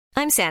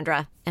I'm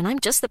Sandra, and I'm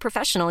just the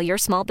professional your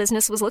small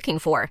business was looking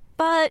for.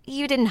 But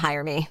you didn't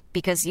hire me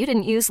because you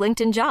didn't use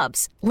LinkedIn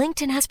Jobs.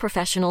 LinkedIn has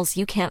professionals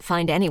you can't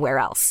find anywhere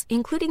else,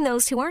 including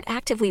those who aren't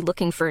actively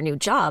looking for a new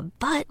job,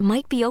 but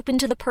might be open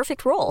to the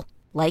perfect role,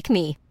 like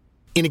me.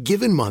 In a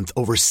given month,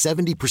 over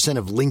 70%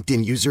 of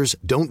LinkedIn users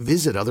don't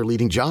visit other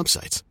leading job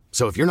sites.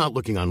 So if you're not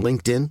looking on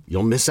LinkedIn,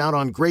 you'll miss out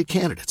on great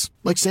candidates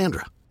like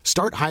Sandra.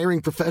 Start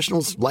hiring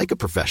professionals like a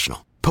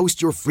professional.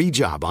 Post your free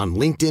job on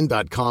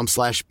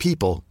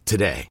linkedin.com/people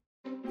today.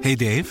 Hey,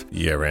 Dave.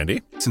 Yeah,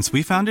 Randy. Since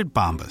we founded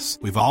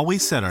Bombas, we've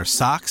always said our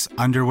socks,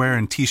 underwear,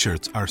 and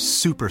T-shirts are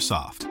super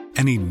soft.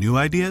 Any new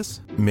ideas?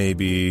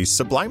 Maybe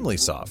sublimely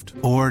soft.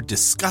 Or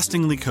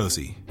disgustingly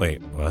cozy.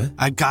 Wait, what?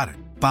 I got it.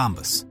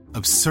 Bombas.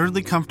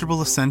 Absurdly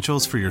comfortable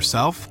essentials for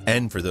yourself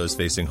and for those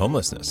facing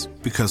homelessness.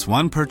 Because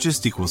one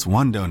purchased equals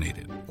one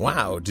donated.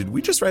 Wow, did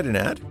we just write an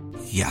ad?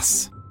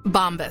 Yes.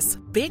 Bombas.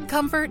 Big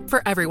comfort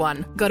for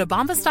everyone. Go to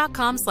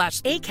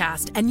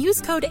bombas.com/ACAST and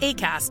use code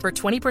ACAST for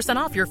 20%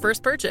 off your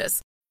first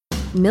purchase.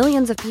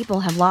 Millions of people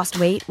have lost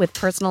weight with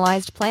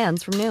personalized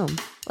plans from Noom.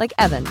 Like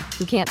Evan,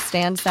 who can't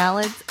stand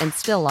salads and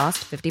still lost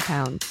 50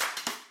 pounds.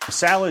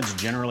 Salads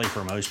generally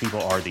for most people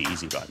are the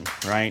easy button,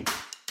 right?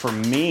 For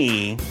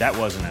me, that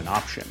wasn't an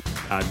option.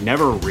 I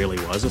never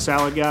really was a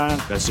salad guy.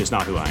 That's just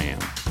not who I am.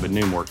 But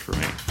Noom worked for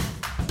me.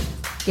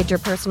 Get your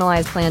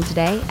personalized plan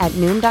today at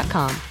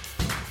Noom.com.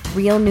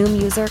 Real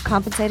Noom user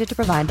compensated to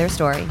provide their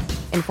story.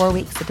 In 4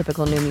 weeks, the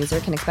typical Noom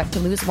user can expect to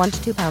lose 1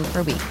 to 2 pounds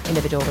per week.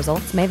 Individual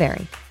results may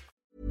vary.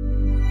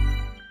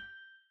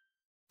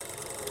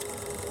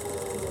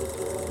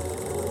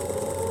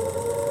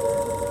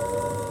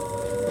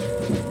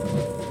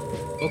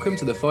 Welcome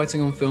to the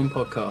Fighting on Film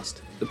podcast,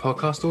 the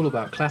podcast all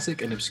about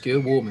classic and obscure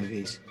war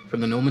movies,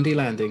 from the Normandy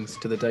landings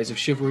to the days of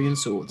chivalry and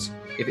swords.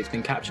 If it's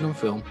been captured on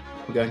film,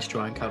 we're going to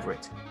try and cover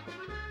it.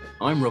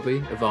 I'm Robbie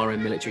of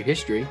RM Military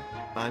History.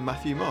 I'm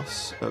Matthew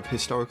Moss of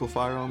Historical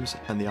Firearms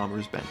and the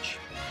Armourer's Bench.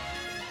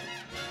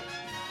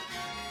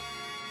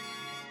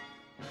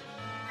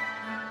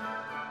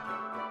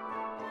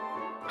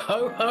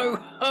 Ho, ho,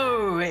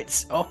 ho!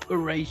 It's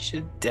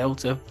Operation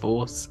Delta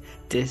Force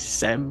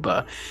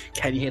December.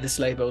 Can you hear the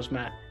sleigh bells,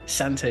 Matt?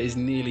 Santa is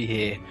nearly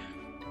here,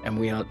 and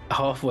we are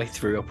halfway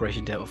through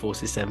Operation Delta Force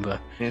December.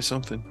 Here's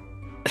something.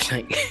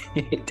 They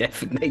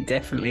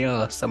definitely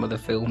are some of the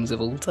films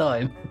of all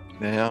time.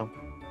 They are.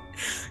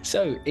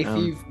 So, if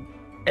you've...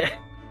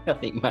 I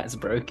think Matt's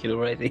broken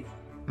already.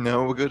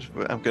 No, we're good.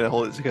 I'm going to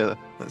hold it together.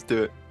 Let's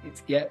do it.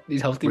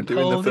 He's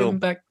holding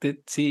back the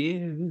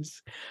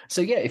tears.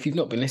 So, if you've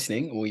not been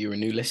listening, or you're a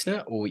new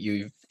listener, or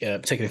you've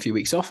taken a few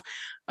weeks off...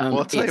 well,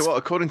 I'll tell you what,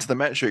 according to the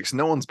metrics,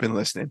 no one's been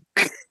listening.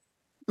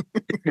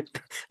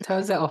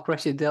 Turns out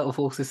Operation Delta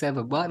Force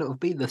December might not have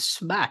been the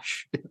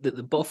smash that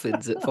the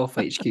boffins at FOF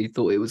HQ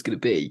thought it was going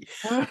to be.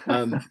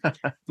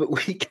 But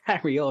we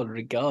carry on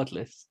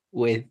regardless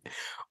with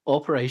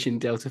Operation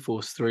Delta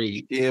Force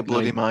 3. Yeah,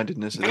 bloody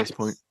mindedness at this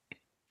point.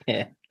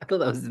 Yeah, I thought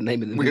that was the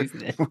name of the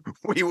movie.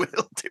 We will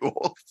do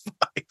all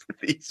 5 of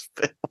these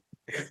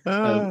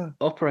films.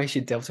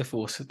 Operation Delta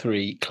Force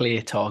 3,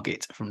 Clear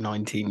Target from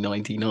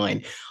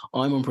 1999.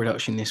 I'm on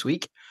production this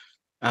week.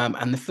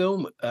 And the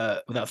film,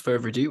 without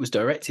further ado, was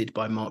directed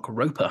by Mark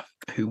Roper,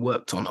 who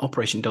worked on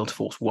Operation Delta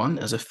Force 1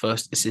 as a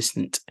first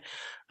assistant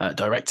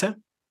director.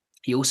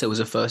 He also was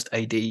a first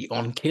AD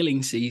on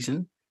Killing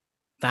Season,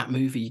 that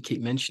movie you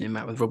keep mentioning,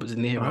 Matt, with Robert De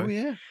Niro. Oh,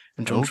 yeah.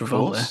 And John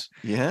Travolta.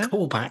 Yeah.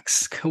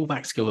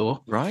 Callbacks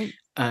galore. Right.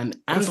 And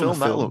what a film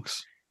that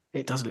looks.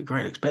 It does look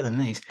great. It looks better than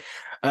these.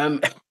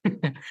 And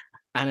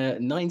a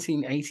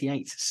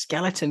 1988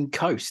 Skeleton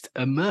Coast,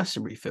 a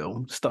mercenary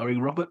film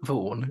starring Robert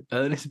Vaughn,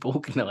 Ernest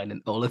Borgnine,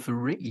 and Oliver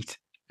Reed.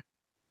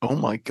 Oh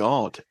my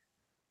God!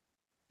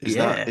 Is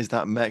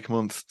that Mech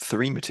Month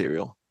 3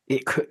 material?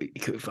 It could.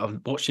 I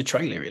watched the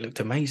trailer. It looked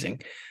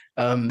amazing.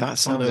 That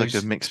sounds like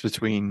a mix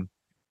between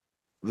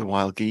The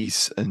Wild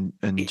Geese and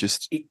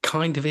just. It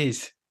kind of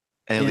is.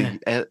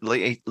 Late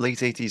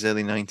 80s,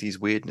 early 90s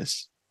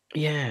weirdness.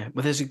 Yeah,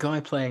 well, there's a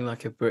guy playing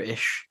like a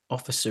British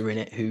officer in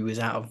it who is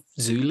out of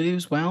Zulu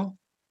as well.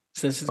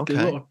 So there's a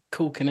lot of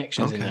cool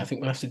connections in there. I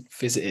think we'll have to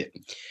visit it.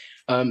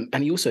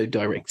 And he also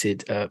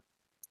directed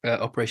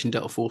Operation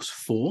Delta Force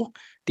 4,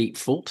 Deep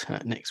Fault,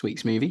 next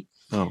week's movie.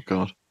 Oh,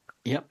 God.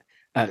 Yep.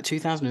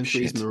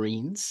 2003's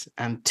Marines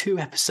and 2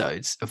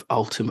 episodes of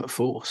Ultimate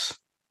Force.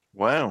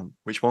 Wow.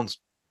 Which ones?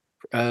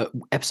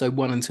 Episode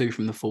 1 and 2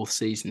 from the 4th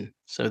season.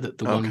 So that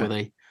the one where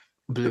they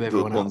blew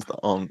everyone up. That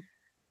aren't...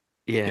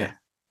 Yeah.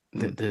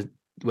 The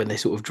when they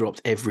sort of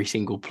dropped every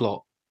single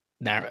plot,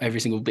 every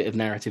single bit of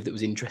narrative that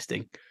was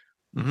interesting.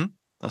 Mm-hmm.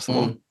 That's the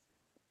one.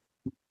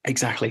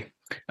 Exactly.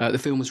 The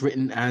film was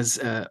written, as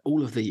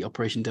all of the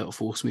Operation Delta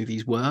Force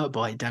movies were,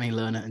 by Danny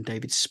Lerner and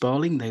David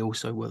Sparling. They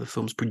also were the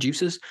film's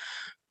producers.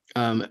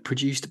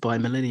 Produced by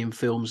Millennium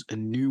Films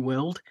and New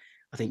World.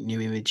 I think New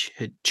Image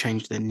had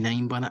changed their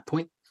name by that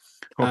point.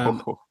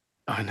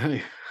 I know.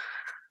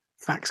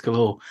 Facts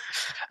galore.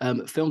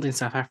 Filmed in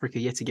South Africa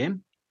yet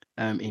again.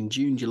 In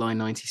June, July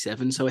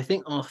 97. So I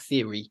think our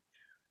theory,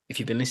 if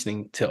you've been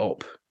listening to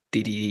Op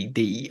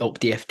DDD,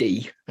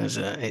 OptiFD, as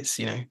it's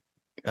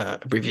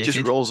abbreviated. It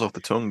just rolls off the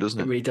tongue, doesn't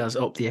It it? really does.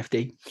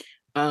 OptiFD.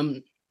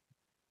 I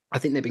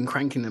think they've been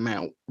cranking them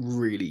out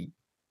really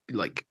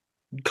like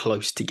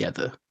close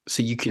together,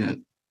 so you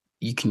can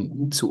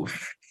sort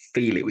of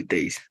feel it with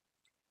these.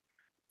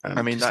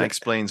 I mean, that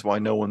explains why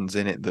no one's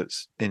in it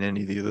that's in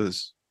any of the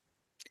others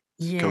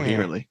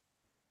coherently.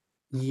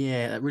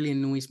 Yeah, that really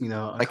annoys me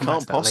though. I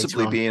can't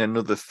possibly be in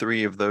another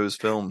 3 of those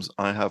films.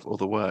 I have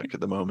other work at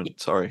the moment.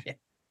 Sorry.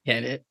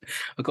 Yeah,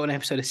 I've got an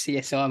episode of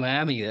CSI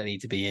Miami that I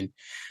need to be in,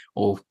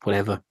 or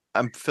whatever.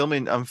 I'm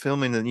filming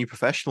The New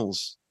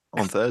Professionals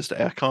on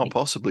Thursday. I can't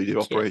possibly do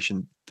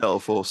Operation Delta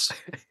Force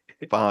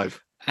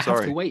 5.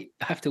 Sorry.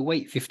 I have to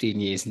wait 15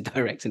 years and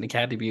direct an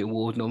Academy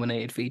Award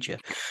nominated feature.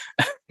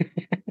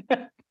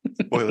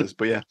 Spoilers,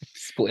 but yeah.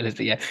 Spoilers,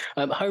 but yeah.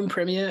 Home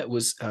premiere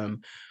was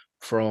in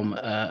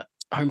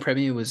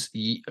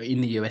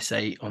the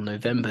USA on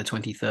November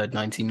 23rd,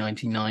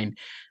 1999,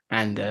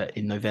 and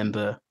in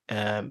November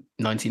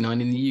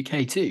 99 in the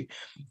UK too.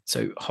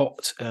 So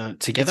hot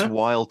together. It's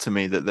wild to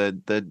me that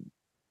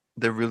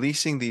they're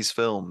releasing these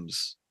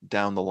films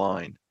down the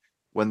line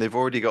when they've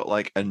already got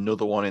like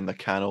another one in the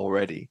can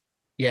already.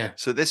 Yeah.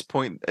 So at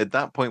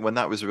that point when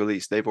that was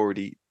released, they've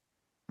already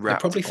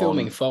wrapped. They're probably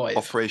filming 5.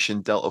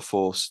 Operation Delta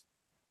Force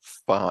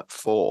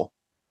 4.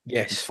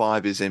 Yes.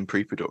 5 is in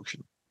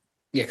pre-production.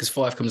 Yeah, because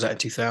 5 comes out in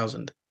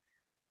 2000.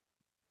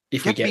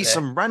 If Get me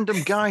some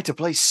random guy to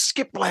play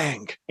Skip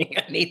Lang. I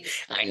need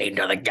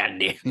another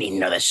goddamn. Need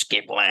another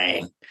Skip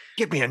Lang.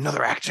 Give me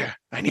another actor.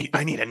 I need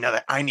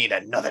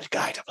another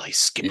guy to play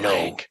Skip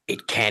Lang. No,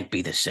 it can't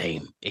be the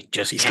same. It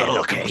just He's can't. got to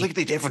look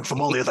completely different from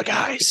all the other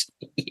guys.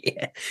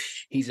 Yeah,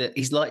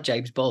 he's like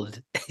James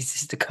Bond. It's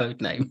just a code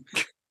name.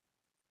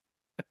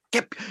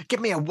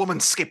 Give me a woman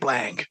Skip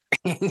Lang.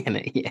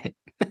 Yeah.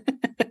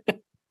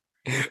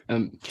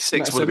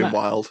 6 would have been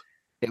wild.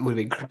 It would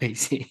have been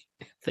crazy.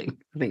 I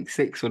think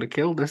 6 would have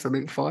killed us. I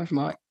think 5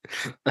 might.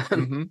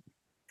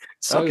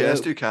 So, okay,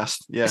 let's do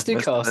cast. Yeah, let's do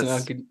cast.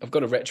 And I've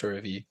got a retro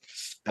review.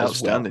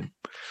 Outstanding.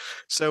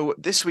 So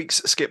this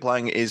week's Skip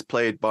Lang is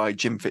played by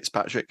Jim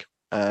Fitzpatrick.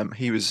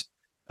 He was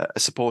a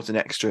supporting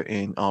extra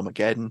in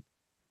Armageddon.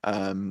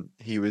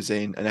 He was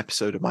in an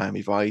episode of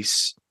Miami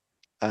Vice.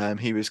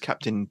 He was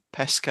Captain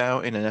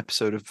Pescow in an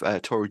episode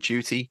of Tour of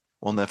Duty,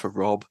 one there for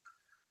Rob.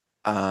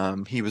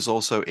 He was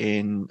also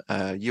in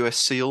US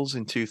SEALs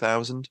in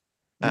 2000,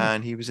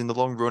 and he was in the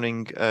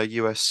long-running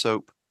US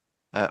soap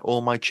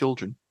All My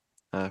Children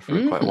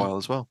for quite a while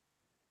as well.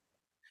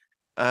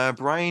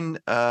 Brian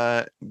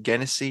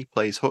Genesee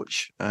plays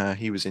Hutch.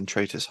 He was in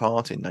Traitor's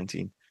Heart in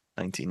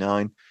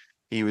 1999.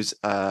 He was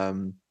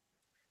in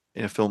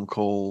a film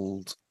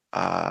called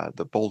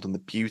The Bold and the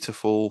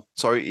Beautiful.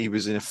 Sorry, he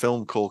was in a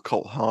film called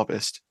Cold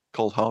Harvest,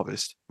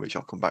 which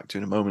I'll come back to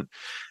in a moment.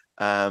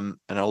 And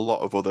a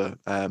lot of other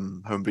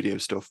home video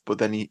stuff. But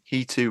then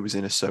he too was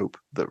in a soap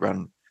that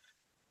ran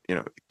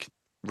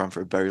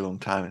for a very long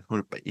time.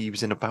 He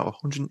was in about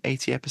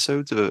 180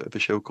 episodes of a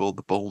show called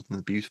The Bold and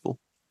the Beautiful.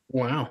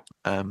 Wow.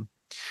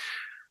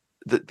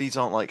 These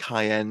aren't like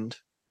high-end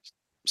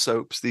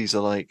soaps. These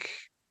are like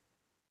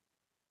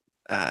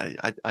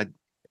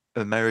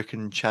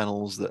American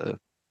channels that are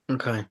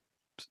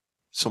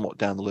somewhat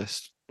down the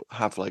list,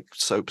 have like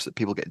soaps that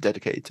people get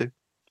dedicated to.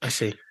 I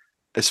see.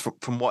 It's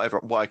from what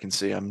I can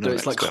see. I'm not. So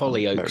it's like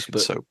Hollyoaks,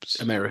 but soaps.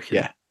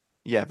 American.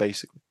 Yeah,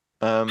 basically.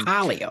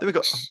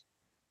 Hollyoaks.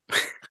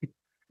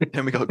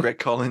 Then we got Greg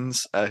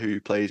Collins,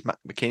 who plays Matt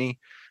McKinney.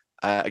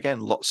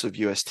 Again, lots of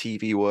US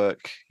TV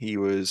work. He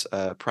was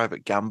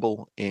Private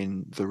Gamble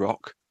in The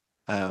Rock.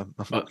 I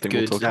think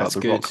we'll talk about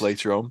The Rock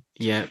later on.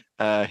 Yeah.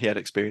 He had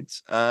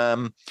experience.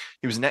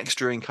 He was an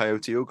extra in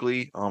Coyote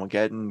Ugly,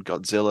 Armageddon,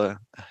 Godzilla.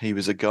 He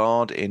was a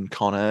guard in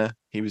Con Air.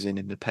 He was in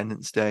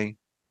Independence Day,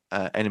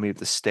 Enemy of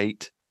the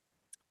State.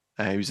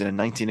 He was in a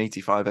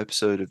 1985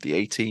 episode of The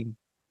A-Team.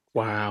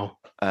 Wow.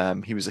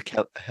 He was a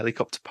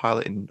helicopter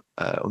pilot in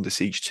Under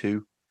Siege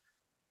 2,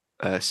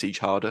 Siege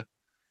Harder.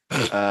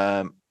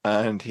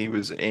 And he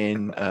was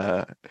in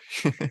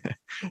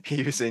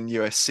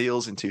US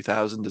SEALs in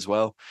 2000 as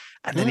well.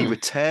 And then he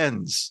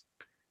returns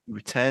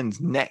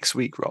next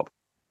week, Rob,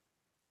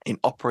 in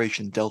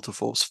Operation Delta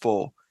Force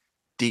 4,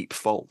 Deep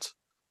Fault,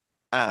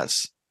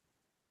 as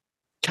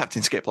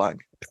Captain Skip Lang.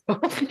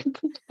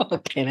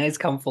 Okay, now it's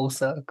come full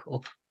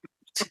circle.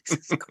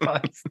 Jesus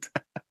Christ.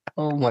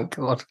 Oh my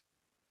God.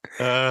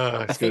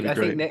 I think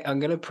I'm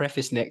going to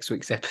preface next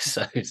week's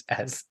episode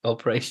as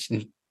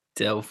Operation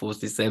Delta Force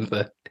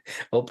December,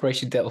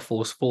 Operation Delta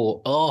Force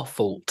 4, our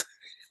fault,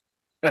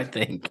 I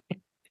think,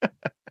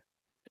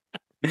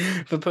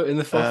 for putting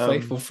the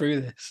faithful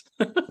through this.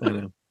 I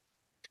know.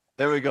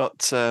 Then we got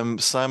John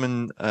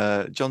Simon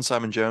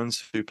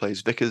Jones, who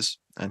plays Vickers,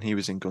 and he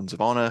was in Guns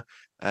of Honor,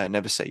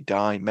 Never Say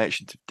Die,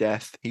 Merchant of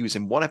Death. He was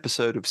in one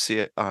episode of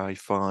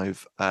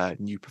CI5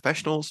 New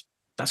Professionals.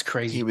 That's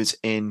crazy. He was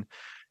in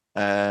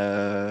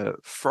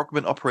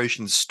Frogman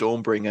Operation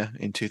Stormbringer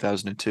in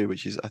 2002,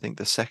 which is, I think,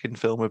 the second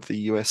film of the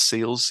US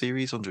SEALs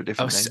series under a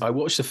different name. I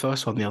watched the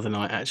first one the other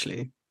night,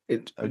 actually.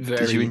 Did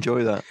you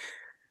enjoy that?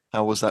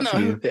 How was that for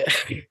No,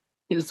 you?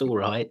 it's all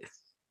right.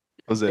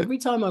 Was it? Every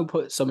time I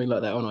put something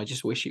like that on, I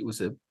just wish it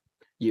was a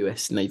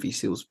U.S. Navy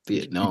SEALs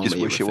Vietnam. You just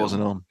era wish it film.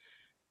 wasn't on.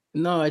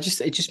 No, it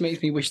just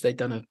makes me wish they'd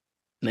done a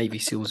Navy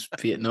SEALs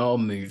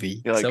Vietnam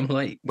movie. You're like, So I'm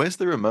like, where's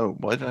the remote?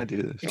 Why did I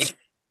do this?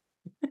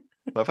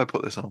 Why have I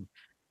put this on?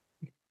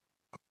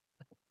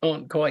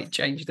 can't quite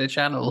change the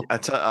channel. I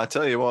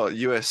tell you what,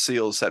 US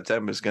SEALs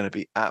September is going to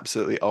be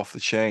absolutely off the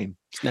chain.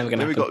 It's never going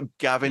to Then we happen. got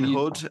Gavin You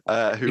Hood,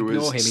 who was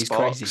ignore him, he's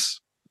crazy. Sparks.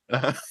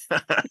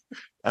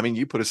 I mean,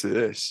 you put us through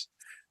this.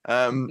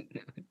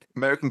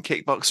 American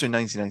Kickboxer in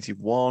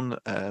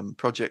 1991,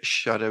 Project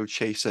Shadow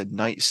Chaser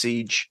Night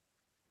Siege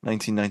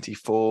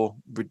 1994,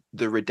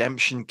 The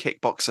Redemption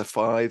Kickboxer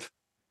 5, That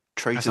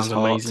Traitor's sounds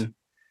Heart, amazing.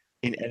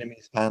 In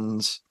Enemy's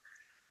Hands.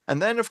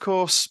 And then, of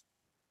course,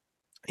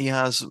 he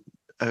has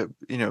a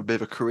bit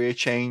of a career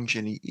change,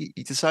 and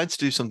he decides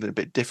to do something a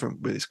bit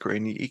different with his career.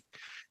 And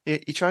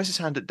he tries his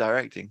hand at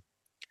directing,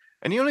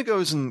 and he only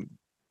goes and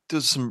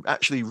does some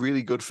actually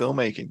really good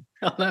filmmaking.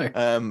 I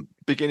know.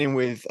 Beginning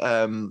with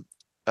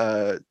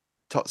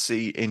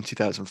Totsi in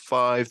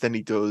 2005. Then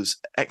he does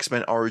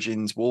X-Men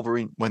Origins,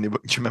 Wolverine. Do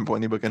you remember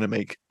when they were going to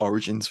make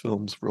Origins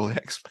films for all the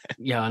X-Men?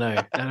 Yeah, I know.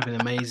 That'd have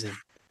been amazing.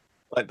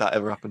 Like that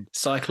ever happened.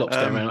 Cyclops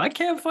going around. I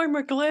can't find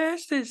my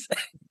glasses.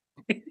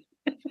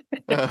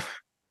 And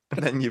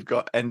then you've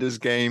got Ender's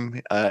Game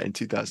in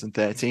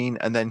 2013.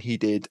 And then he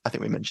did, I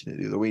think we mentioned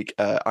it the other week,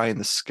 Eye in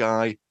the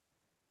Sky.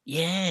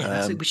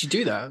 Yeah, we should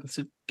do that. It's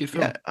a good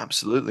film. Yeah,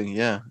 absolutely.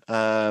 Yeah.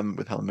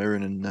 With Helen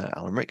Mirren and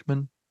Alan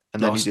Rickman.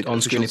 And then Last he did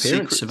on-screen Official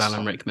appearance Secrets. of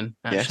Alan Rickman,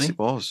 actually. Yes, it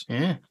was.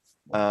 Yeah.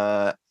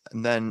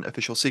 And then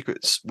Official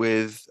Secrets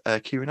with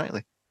Keira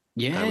Knightley.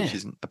 Yeah. Which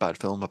isn't a bad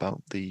film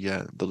about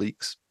the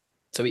leaks.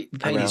 So he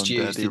paid his around,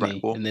 dues, the didn't Iraq he?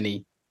 War. And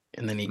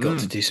then he got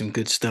to do some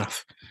good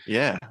stuff.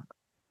 Yeah.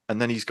 And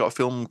then he's got a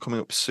film coming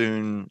up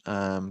soon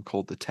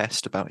called The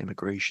Test about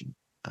immigration,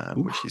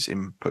 which is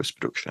in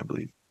post-production, I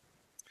believe.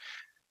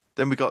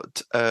 Then we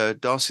got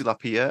Darcy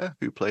Lapierre,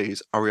 who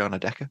plays Ariana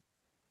Decker.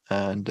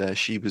 And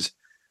she was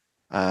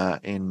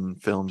in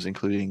films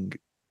including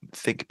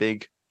Think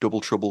Big,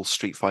 Double Trouble,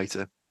 Street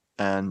Fighter.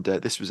 And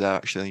this was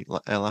actually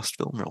her last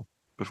film role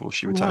before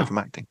she retired from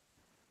acting.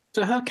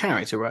 So her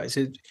character, right?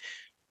 So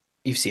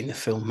you've seen the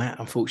film, Matt,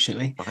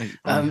 unfortunately.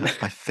 I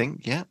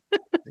think, yeah.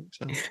 I think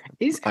so.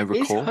 I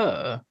recall.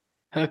 Is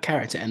her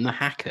character and the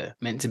hacker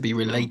meant to be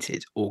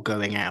related or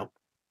going out?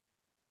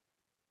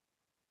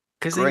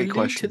 Because they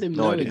allude to them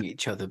knowing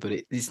each other, but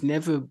it's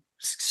never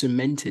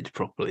cemented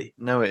properly.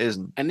 No, it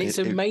isn't. And it's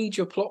a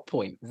major plot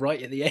point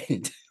right at the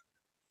end.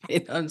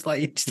 It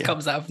just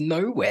comes out of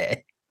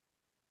nowhere.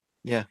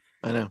 Yeah,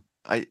 I know.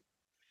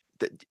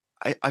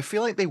 I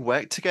feel like they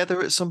worked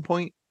together at some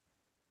point.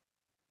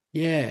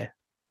 Yeah.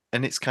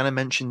 And it's kind of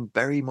mentioned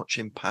very much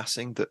in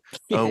passing that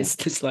it's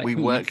just like we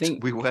worked at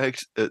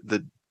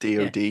the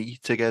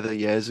DOD together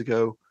years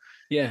ago.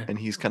 Yeah. And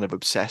he's kind of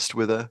obsessed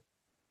with her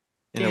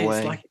in a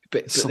way.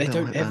 But they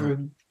don't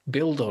ever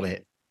build on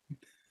it.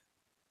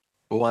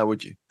 Well, why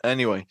would you?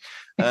 Anyway,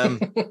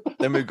 then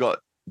we've got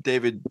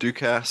David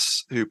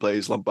Ducasse, who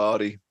plays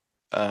Lombardi.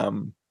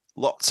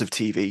 Lots of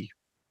TV.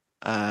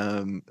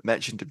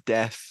 Merchant of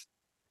Death,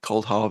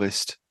 Cold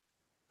Harvest.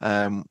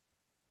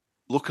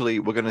 Luckily,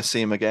 we're going to see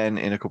him again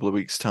in a couple of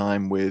weeks'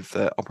 time with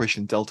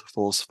Operation Delta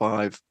Force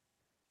 5,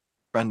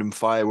 Random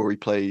Fire, where he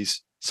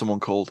plays someone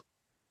called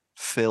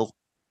Phil.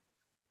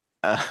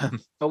 Are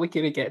we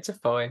going to get to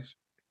 5?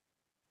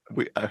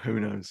 Who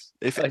knows?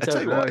 I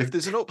tell you what, if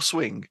there's an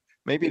upswing,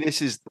 maybe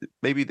this is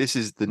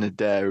the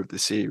nadir of the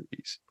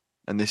series,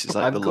 and this is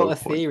like I've the got low a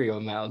point. theory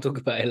on that. I'll talk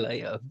about it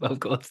later. I've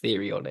got a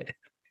theory on it.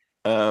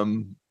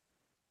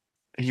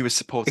 He was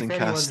supporting if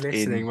cast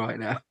listening in right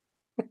now.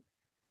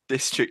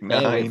 District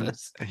Bear with 9.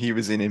 us. He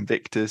was in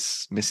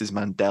Invictus, Mrs.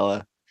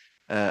 Mandela,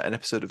 an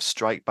episode of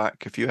Strike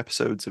Back, a few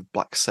episodes of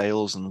Black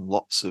Sails, and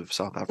lots of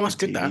South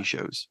African TV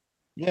shows.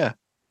 Yeah.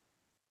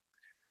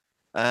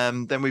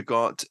 Then we've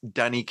got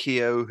Danny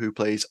Keogh, who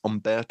plays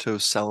Umberto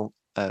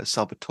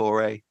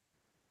Salvatore,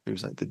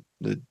 who's like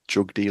the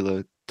drug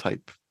dealer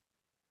type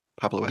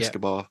Pablo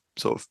Escobar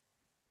sort of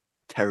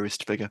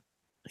terrorist figure.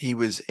 He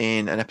was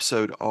in an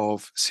episode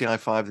of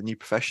CI5, The New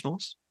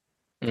Professionals.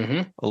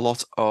 Mm-hmm. A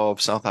lot of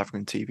South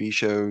African TV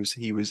shows.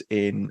 He was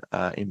in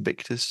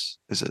Invictus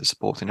as a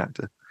supporting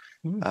actor.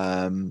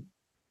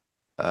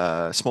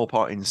 Small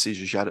part in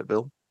Caesar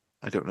Jadotville.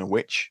 I don't know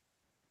which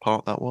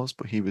part that was,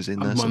 but he was in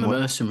there. One of the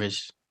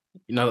mercenaries.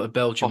 You know, the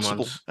Belgian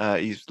ones.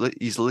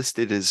 He's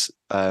listed as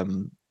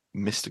Mr.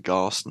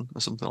 Garston or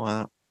something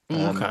like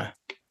that. Okay.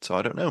 So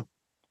I don't know.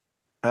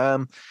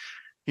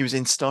 He was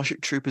in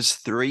Starship Troopers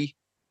 3,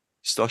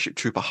 Starship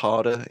Trooper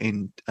Harder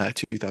in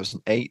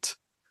 2008.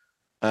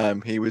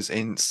 He was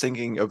in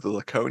Singing of the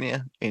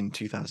Laconia in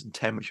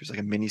 2010, which was like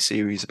a mini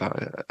series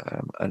about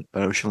an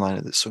ocean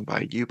liner that's sunk by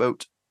a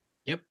U-boat.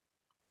 Yep.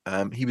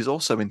 He was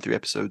also in 3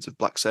 episodes of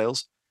Black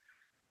Sails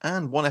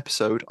and 1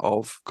 episode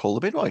of Call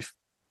the Midwife.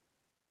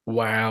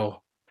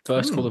 Wow.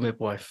 First Call the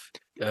Midwife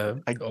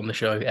on the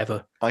show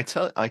ever. I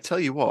tell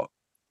you what,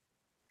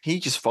 he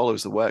just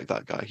follows the work.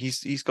 That guy,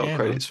 he's got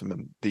credits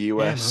from the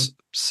US,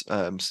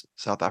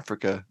 South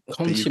Africa,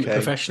 consummate the UK.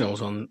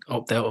 professionals on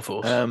Delta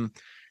Force.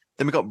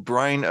 Then we got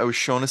Brian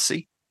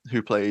O'Shaughnessy,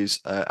 who plays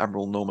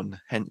Admiral Norman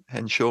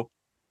Henshaw.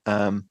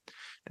 And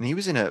he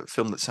was in a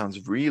film that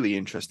sounds really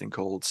interesting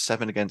called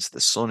Seven Against the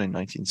Sun in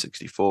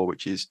 1964,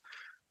 which is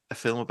a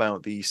film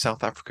about the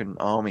South African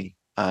army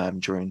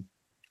during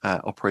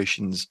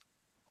operations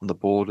on the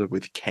border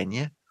with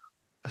Kenya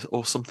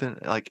or something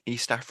like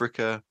East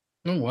Africa.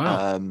 Oh,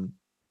 wow.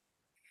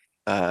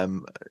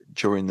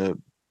 During the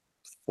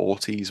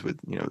 40s with,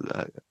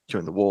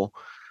 during the war.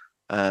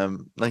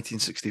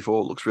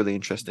 1964 looks really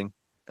interesting.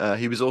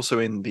 He was also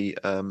in the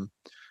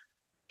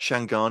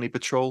Shangani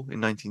Patrol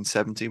in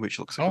 1970, which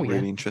looks like a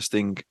really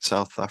interesting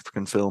South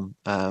African film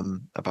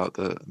about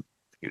the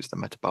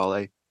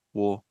Metabale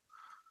War.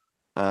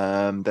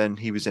 Then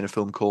he was in a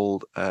film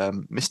called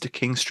Mr.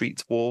 King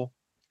Street's War,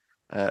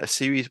 a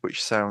series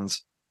which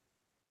sounds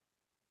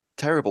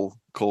terrible,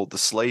 called The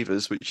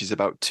Slavers, which is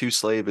about two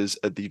slavers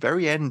at the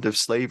very end of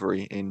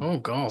slavery in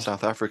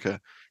South Africa,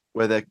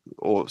 where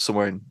or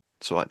somewhere in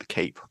sort of like the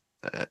Cape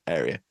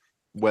area,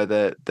 where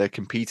they're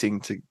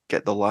competing to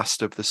get the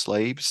last of the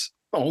slaves.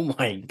 Oh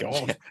my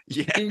God!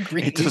 Yeah, Who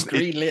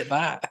greenlit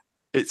that?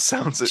 It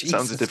sounds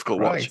a difficult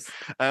watch.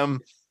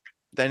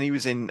 Then he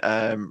was in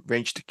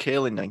Range to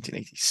Kill in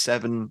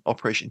 1987,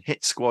 Operation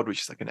Hit Squad,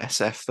 which is like an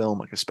SF film,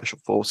 like a special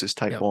forces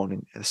type one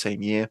in the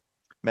same year.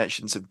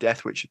 Mentions of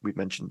Death, which we've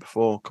mentioned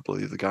before. A couple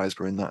of the other guys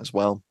were in that as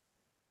well.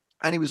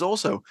 And he was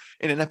also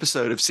in an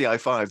episode of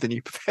CI5, The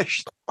New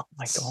Professionals. Oh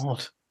my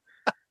God.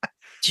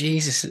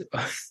 Jesus.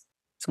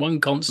 It's one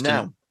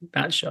constant,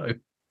 that show.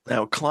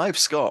 Now, Clive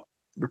Scott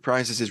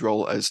reprises his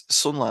role as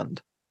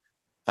Sunland.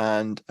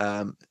 And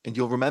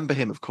you'll remember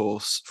him, of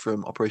course,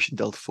 from Operation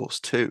Delta Force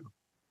 2.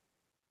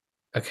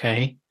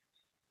 Okay.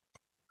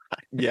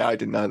 Yeah, I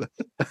didn't either.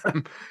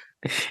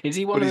 Is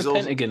he one of the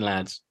Pentagon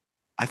lads?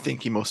 I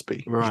think he must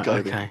be. Right,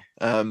 okay.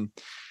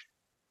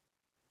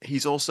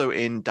 He's also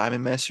in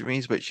Diamond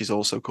Mercenaries, which is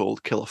also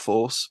called Killer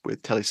Force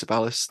with Telly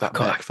Savalas. That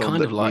I film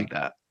kind of like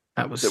that.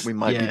 That we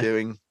might be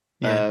doing.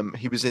 Yeah.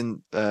 He was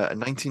in a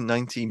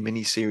 1990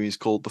 miniseries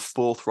called The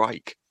Fourth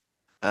Reich,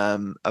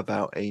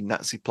 about a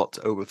Nazi plot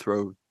to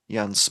overthrow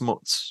Jan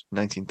Smuts,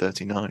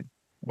 1939.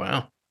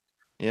 Wow.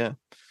 Yeah.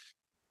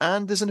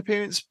 And there's an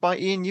appearance by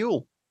Ian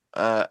Ewell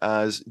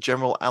as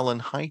General Alan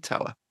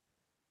Hightower.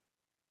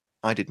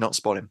 I did not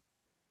spot him.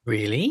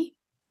 Really?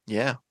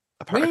 Yeah.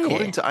 Apparently,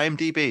 according to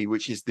IMDb,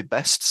 which is the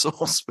best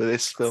source for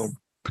this film,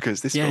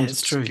 because this film's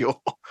obscure. True.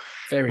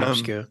 Very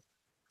obscure.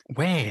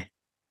 Where?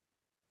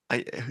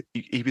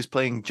 He was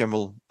playing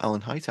General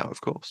Alan Hightower,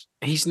 of course.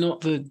 He's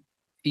not the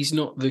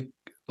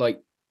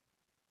like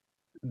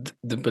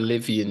the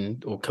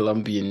Bolivian or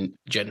Colombian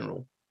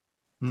general.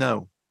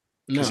 No,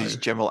 because he's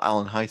General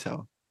Alan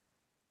Hightower.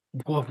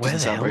 What? Where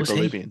the hell was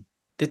Bolivian.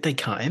 He? Did they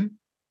cut him?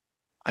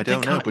 I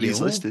don't know, but he's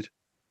listed.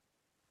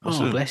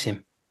 Bless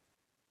him.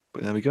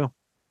 But there we go.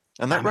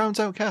 And that rounds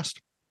out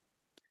cast.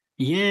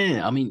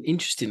 Yeah, I mean,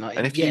 interesting. Like,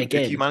 and if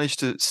you manage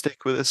to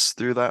stick with us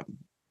through that,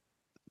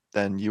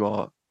 then you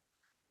are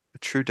a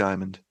true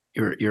diamond.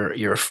 You're a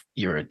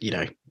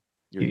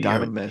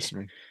diamond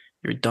mercenary.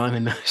 You're a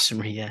diamond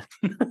mercenary, yeah.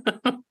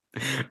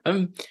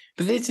 But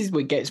this is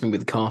what gets me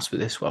with the cast for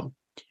this one.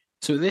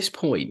 So at this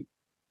point,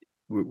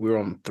 we're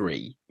on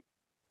 3.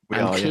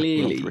 We're on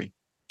 3.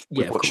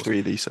 We've of watched course, 3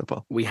 of these so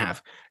far. We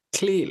have.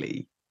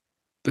 Clearly,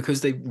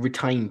 because they've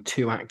retained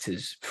 2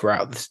 actors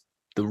throughout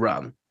the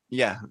run.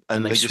 Yeah.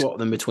 And they swap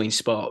them between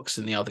Sparks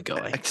and the other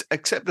guy.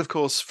 Except, of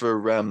course,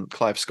 for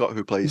Clive Scott,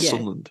 who plays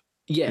Sunland.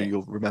 Yeah. Who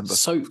you'll remember,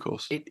 so of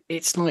course.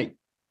 It's like...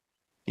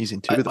 He's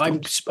in 2 of the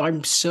films.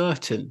 I'm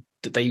certain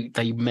that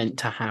they meant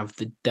to have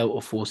the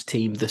Delta Force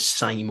team the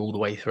same all the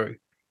way through.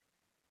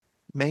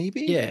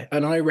 Maybe? Yeah,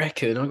 and I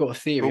reckon, I got a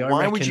theory. But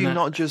why would you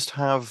not just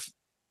have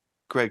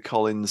Greg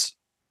Collins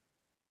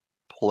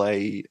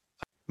play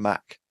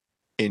Mac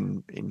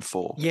in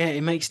 4? Yeah,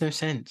 it makes no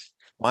sense.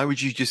 Why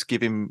would you just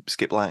give him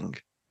Skip Lang?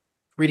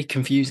 Really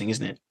confusing,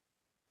 isn't it?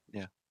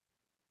 Yeah.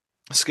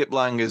 Skip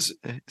Lang's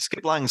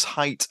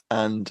height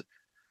and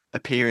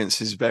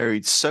appearance is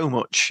varied so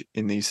much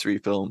in these 3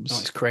 films. Oh,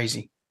 it's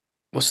crazy.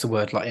 What's the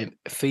word? Like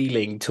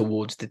feeling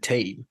towards the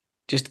team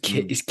just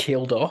is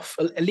killed off.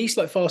 At least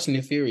like Fast and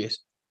the Furious,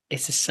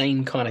 it's the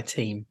same kind of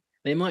team.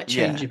 They might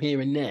change them here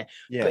and there,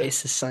 but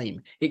it's the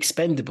same.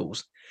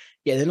 Expendables,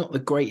 they're not the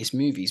greatest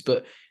movies,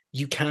 but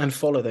you can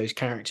follow those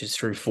characters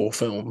through 4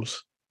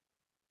 films.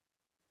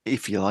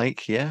 If you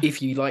like, yeah.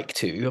 If you like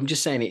to. I'm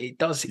just saying it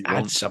does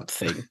add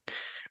something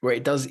where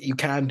you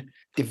can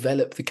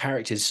develop the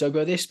characters. So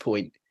by this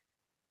point,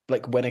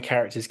 like when a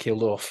character's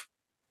killed off,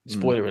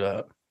 spoiler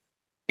alert,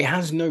 it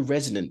has no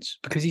resonance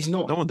because he's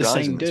not the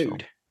same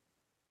dude.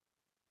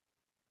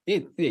 Yeah,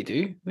 they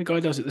do. The guy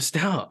does at the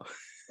start.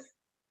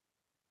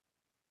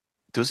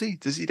 Does he?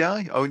 Does he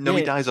die? Oh no,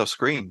 he dies off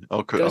screen.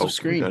 Off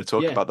screen. We're going to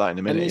talk about that in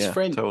a minute. And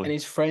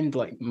his friend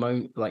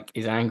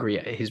is angry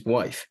at his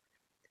wife.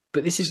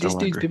 But this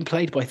dude's been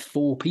played by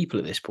 4 people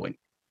at this point.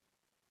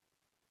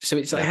 So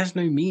it's like it has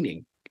no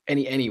meaning.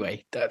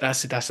 Anyway,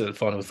 that's the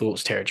final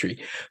thoughts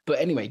territory. But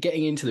anyway,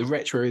 getting into the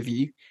retro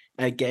review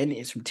again,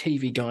 it's from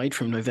TV Guide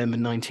from November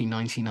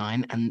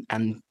 1999,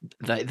 and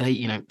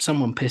they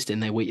someone pissed in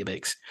their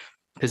Weetabix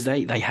because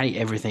they hate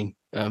everything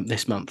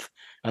this month,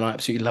 and I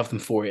absolutely love them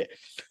for it.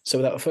 So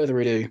without further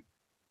ado,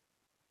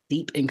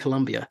 deep in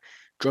Colombia,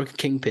 drug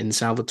kingpin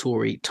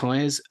Salvatore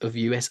tires of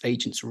US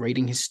agents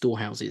raiding his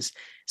storehouses,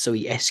 so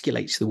he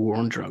escalates the war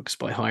on drugs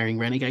by hiring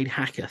renegade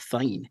hacker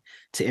Thane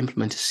to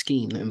implement a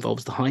scheme that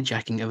involves the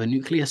hijacking of a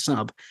nuclear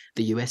sub,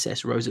 the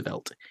USS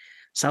Roosevelt.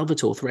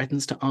 Salvatore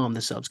threatens to arm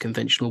the sub's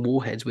conventional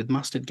warheads with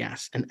mustard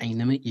gas and aim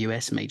them at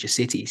US major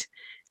cities.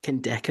 Can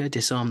Decker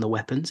disarm the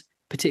weapons,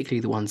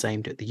 particularly the ones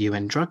aimed at the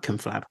UN drug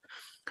conflab,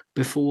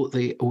 before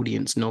the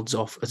audience nods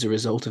off as a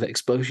result of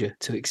exposure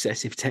to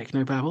excessive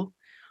technobabble?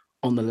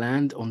 On the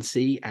land, on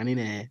sea, and in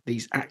air,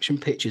 these action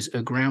pictures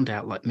are ground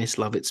out like Miss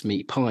Lovett's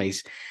meat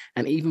pies.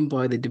 And even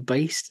by the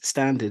debased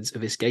standards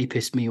of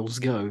escapist meals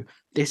go,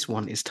 this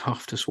one is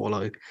tough to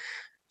swallow.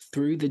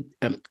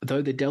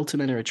 Though the Delta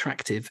men are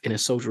attractive in a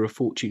Soldier of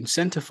Fortune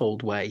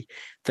centerfold way,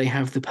 they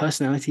have the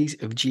personalities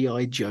of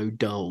G.I. Joe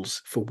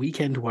dolls. For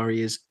weekend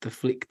warriors, the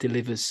flick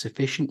delivers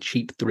sufficient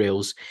cheap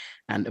thrills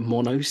and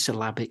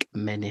monosyllabic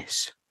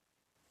menace.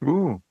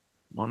 Ooh,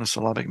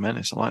 monosyllabic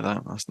menace. I like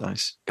that. That's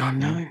nice. I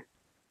know.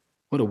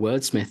 What a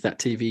wordsmith that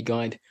TV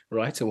Guide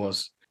writer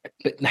was.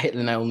 But they hit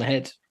the nail on the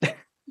head.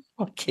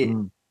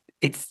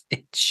 It's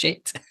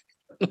shit.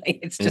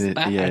 It's just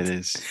bad. Yeah, it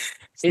is.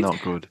 It's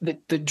not good.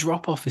 The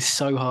drop off is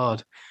so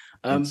hard.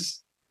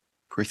 It's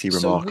pretty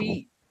remarkable.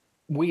 So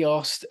we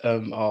asked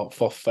our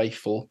FOF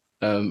faithful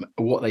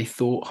what they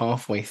thought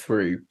halfway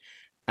through.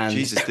 And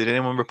Jesus, did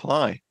anyone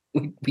reply?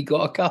 We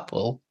got a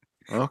couple.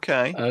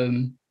 Okay.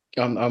 I'm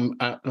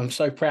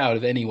so proud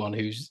of anyone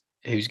who's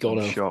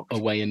gone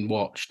away and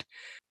watched.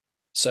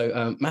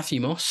 So Matthew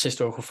Moss,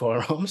 Historical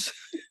Firearms,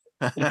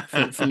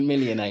 from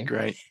Millionaire,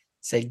 great,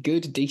 said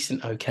good,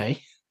 decent,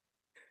 okay.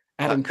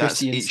 Adam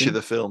Christiansen, each of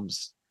the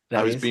films.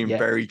 I was being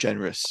very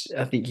generous.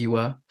 I think you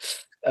were.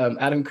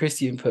 Adam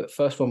Christian put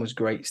first one was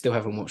great. Still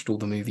haven't watched all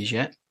the movies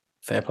yet.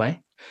 Fair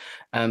play.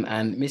 And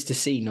Mr.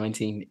 C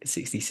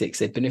 1966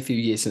 said been a few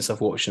years since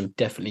I've watched them.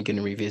 Definitely going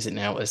to revisit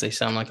now as they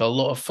sound like a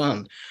lot of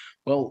fun.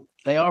 Well,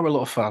 they are a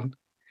lot of fun.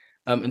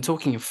 And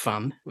talking of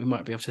fun, we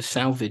might be able to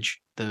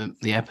salvage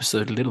the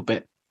episode a little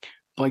bit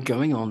by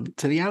going on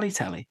to the Alley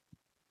Tally.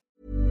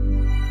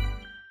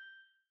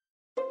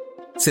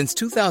 Since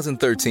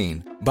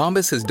 2013,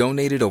 Bombas has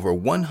donated over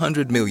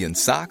 100 million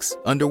socks,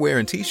 underwear,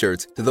 and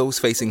T-shirts to those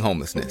facing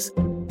homelessness.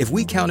 If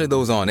we counted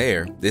those on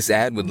air, this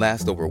ad would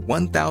last over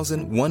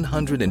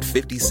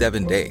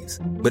 1,157 days.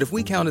 But if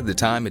we counted the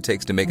time it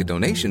takes to make a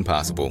donation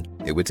possible,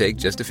 it would take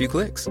just a few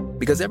clicks.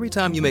 Because every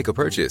time you make a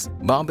purchase,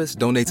 Bombas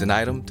donates an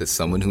item to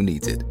someone who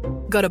needs it.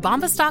 Go to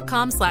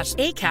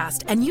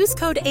bombas.com/ACAST and use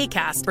code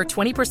ACAST for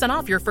 20%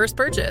 off your first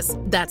purchase.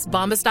 That's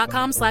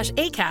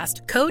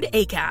bombas.com/ACAST, code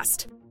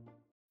ACAST.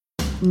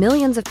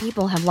 Millions of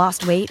people have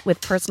lost weight with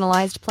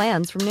personalized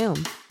plans from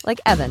Noom. Like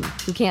Evan,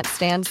 who can't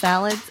stand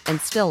salads and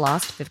still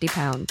lost 50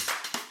 pounds.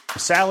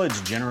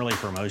 Salads generally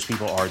for most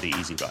people are the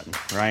easy button,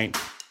 right?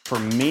 For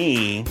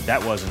me,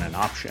 that wasn't an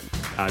option.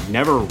 I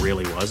never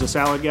really was a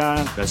salad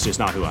guy. That's just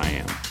not who I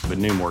am. But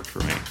Noom worked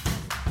for me.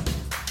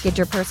 Get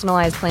your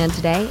personalized plan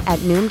today at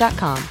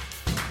Noom.com.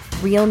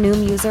 Real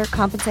Noom user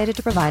compensated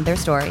to provide their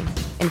story.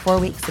 In 4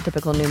 weeks, the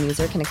typical Noom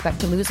user can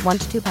expect to lose 1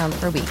 to 2 pounds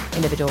per week.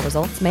 Individual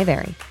results may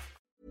vary.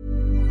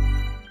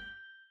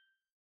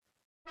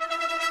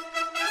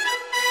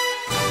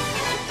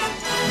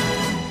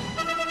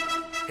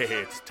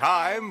 It's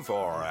time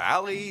for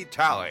Alley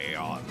Tally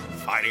on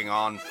Fighting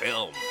on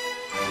Film.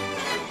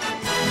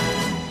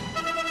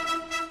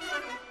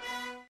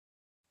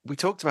 We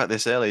talked about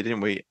this earlier,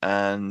 didn't we?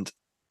 And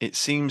it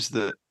seems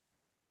that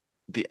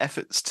the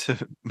efforts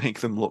to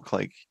make them look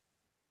like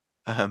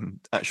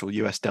actual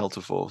US Delta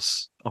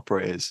Force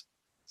operators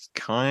is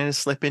kind of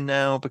slipping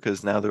now,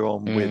 because now they're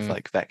on with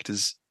like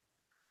vectors.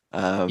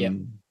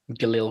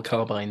 Galil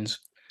carbines.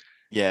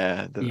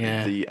 Yeah,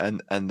 the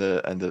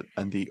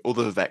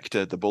other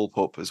vector, the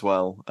bullpup as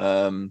well.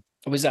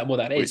 Was that what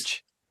that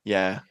is?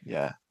 Yeah.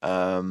 We're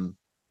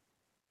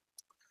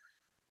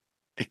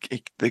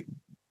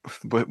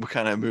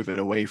kind of moving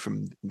away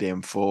from the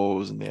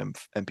M4s and the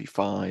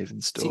MP5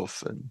 and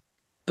stuff,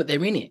 but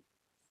they're in it.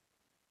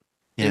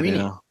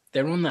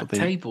 They're on that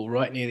table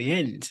right near the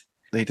end.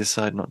 They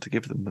decide not to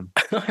give them.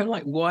 I'm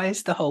like, why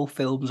is the whole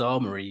film's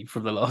armory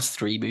from the last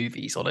 3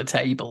 movies on a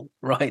table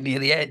right near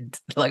the end?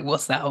 Like,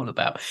 what's that all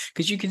about?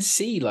 Because you can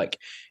see, like,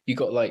 you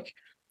got like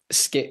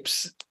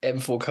Skip's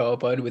M4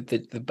 carbine with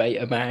the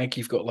beta mag.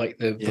 You've got like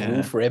the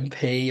Walther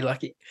MP.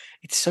 Like,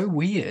 it's so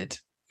weird.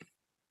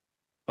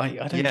 Like,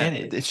 I don't get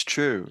it. It's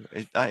true.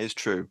 That is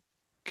true.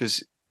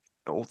 Because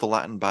all the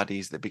Latin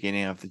baddies at the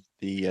beginning of the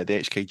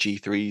HK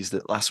G3s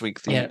that last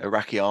week the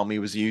Iraqi army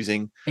was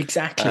using.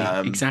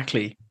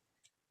 Exactly.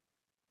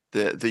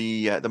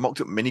 The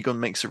mocked up minigun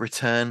makes a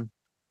return,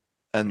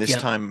 and this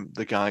time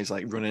the guy's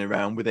like running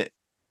around with it.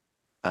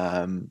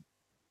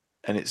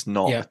 and it's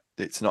not Yeah.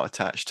 it's not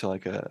attached to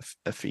like a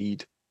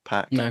feed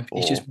pack. No,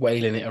 he's just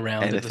wailing it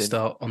around at the anything.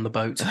 start on the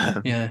boat.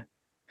 Yeah.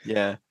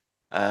 Yeah.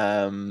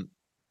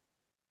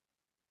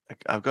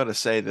 I've got to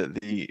say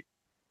that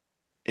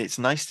it's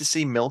nice to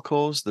see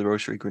Milkors, the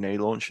rotary grenade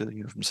launcher,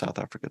 from South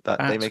Africa, that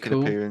they That's make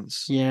cool. an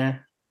appearance. Yeah.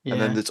 Yeah.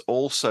 And then there's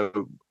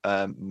also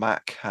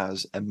Mac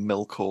has a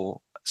Milkor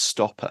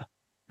stopper,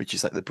 which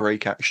is like the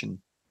break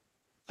action.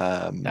 They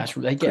get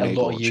a grenade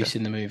lot launcher. of use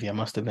in the movie, I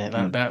must admit.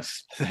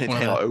 That's they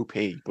one of are the- OP,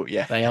 but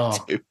yeah, They are.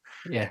 do.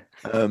 Yeah.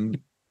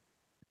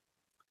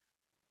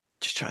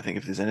 Just trying to think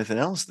if there's anything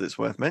else that's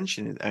worth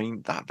mentioning. I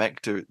mean, that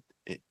Vector,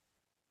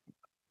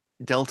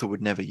 Delta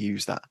would never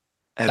use that.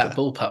 Ever. That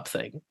bullpup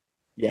thing.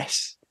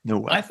 Yes. No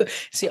way. I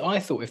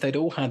thought if they'd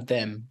all had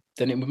them,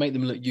 then it would make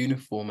them look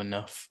uniform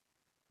enough.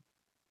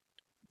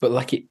 But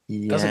like it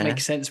doesn't make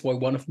sense why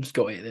one of them's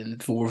got it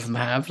and 4 of them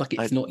have. Like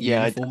it's not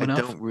uniform enough.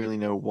 I don't really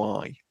know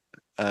why.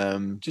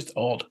 Just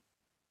odd.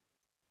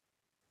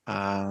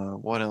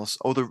 What else?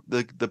 Oh, the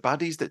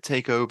baddies that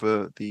take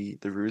over the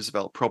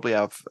Roosevelt probably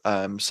have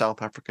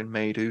South African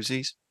made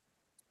Uzis.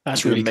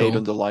 That's Which were really made cool.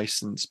 under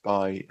license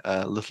by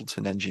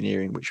Littleton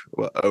Engineering, which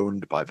were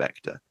owned by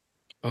Vector.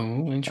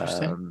 Oh,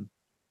 interesting.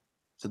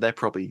 So they're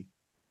probably,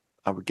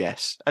 I'd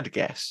guess.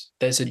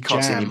 There's a you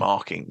can't see any jam.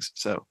 markings,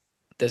 so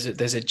There's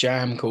a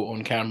jam caught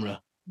on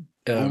camera.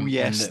 Oh,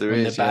 yes, there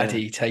when is, the yeah.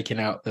 baddie taking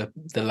out the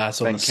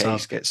lads on Ben the Case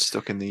sub gets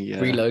stuck in the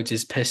reloads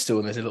his pistol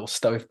and there's a little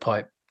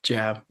stovepipe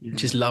jam,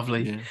 which is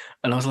lovely. Yeah.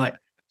 And I was like,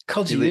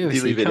 They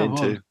leave it in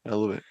too. I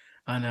love it.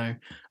 I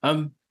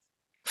know.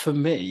 For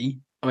me,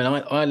 I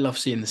mean, I love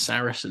seeing the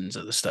Saracens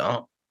at the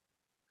start.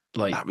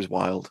 Like That was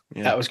wild.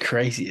 Yeah. that was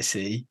crazy to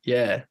see.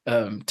 Yeah.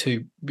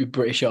 2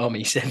 British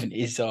Army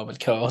 70s armored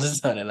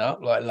cars turning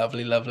up. Like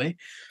lovely.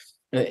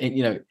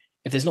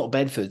 If there's not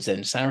Bedfords,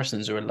 then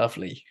Saracens are a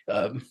lovely.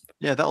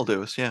 Yeah, that'll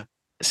do us. Yeah.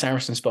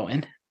 Saracen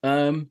spotting.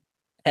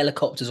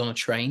 Helicopters on a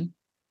train,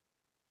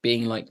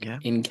 being like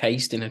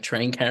encased in a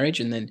train carriage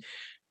and then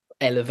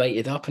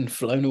elevated up and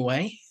flown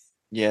away.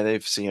 Yeah,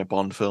 they've seen a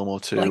Bond film or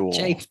two. Like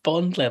James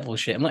Bond level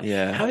shit. I'm like,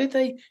 Yeah. how did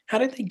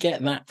they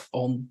get that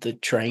on the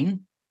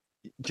train?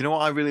 Do you know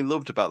what I really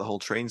loved about the whole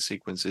train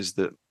sequence is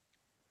that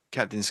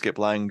Captain Skip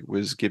Lang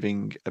was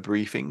giving a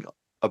briefing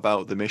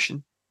about the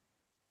mission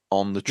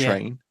on the Yeah.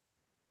 train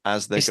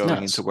as they're It's going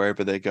nuts. into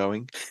wherever they're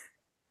going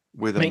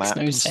with a Makes map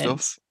no and sense.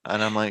 stuff.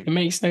 And I'm like, It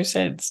makes no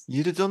sense.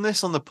 you'd have done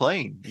this on the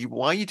plane.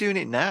 Why are you doing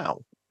it now?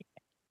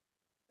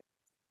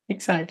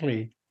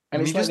 Exactly.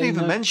 And he it's like doesn't they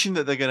even know- mention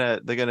that they're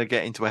gonna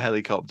get into a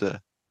helicopter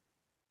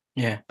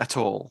Yeah. at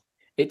all.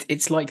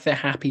 It's like they're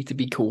happy to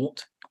be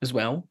caught as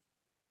well.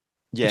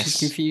 Which is Yes.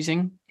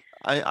 confusing.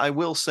 I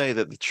will say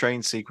that the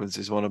train sequence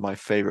is one of my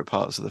favorite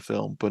parts of the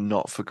film, but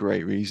not for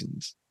great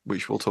reasons,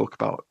 which we'll talk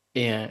about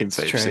Yeah. in it's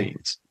favorite true.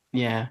 scenes.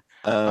 Yeah.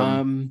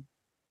 I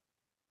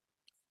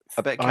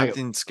bet I-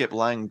 Captain Skip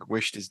Lang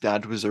wished his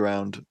dad was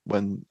around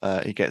when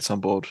he gets on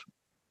board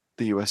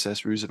the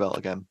USS Roosevelt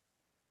again.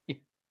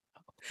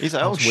 He's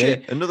like, I oh was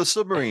shit, another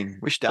submarine.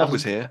 Wish Dad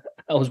was here.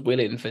 I was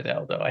willing for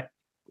Dale die.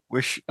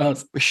 Wish I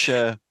was,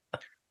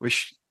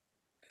 wish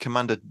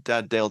Commander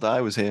Dad Dale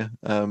Dye was here.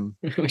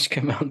 wish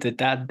Commander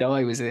Dad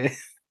Die was here.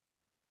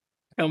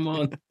 Come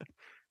on.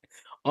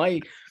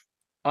 I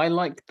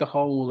like the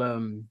whole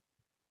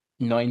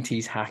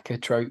 90s hacker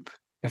trope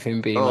of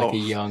him being like a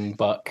Oh. young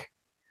buck.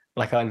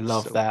 Like I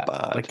love So that.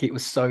 bad. Like it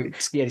was so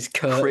he had his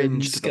cringe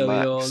curtains to the going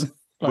max. on.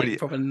 What Like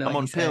proper 90s I'm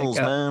on pills,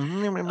 haircut.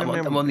 man.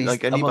 I'm on these-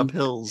 like I I'm need my on-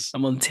 pills.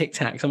 I'm on Tic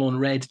Tacs. I'm on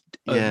Red.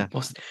 Yeah.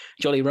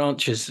 Jolly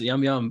Ranchers.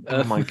 Yum yum.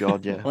 Oh my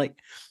god, yeah. Like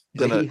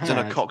Done he a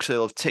had-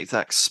 cocktail of Tic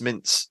Tacs,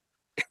 Smints,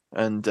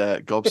 and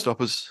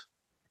Gobstoppers.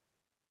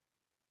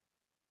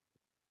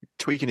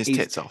 Tweaking his He's-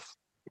 tits off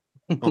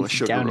on a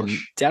sugar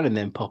rush. down in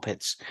them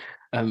poppets.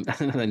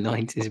 Another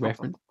 90s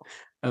reference.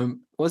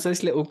 What's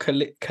those little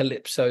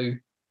Calypso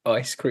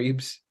ice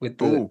creams with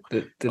the Ooh.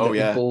 little Oh,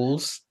 yeah.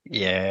 balls?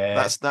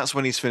 Yeah. That's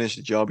when he's finished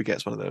the job. He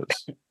gets one of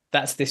those.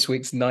 That's this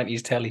week's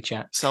 90s telly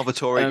chat.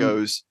 Salvatore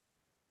goes,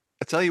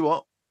 I tell you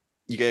what,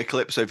 you get a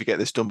Calypso if you get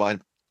this done by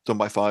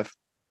 5.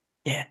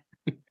 Yeah.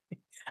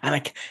 and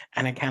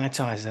a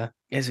canitizer.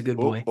 Here's a good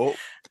boy. Oh.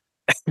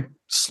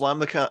 Slam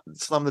the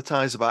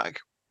Tizer back,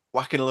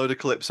 whacking a load of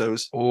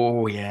Calypsos.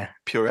 Oh yeah.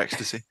 Pure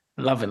ecstasy.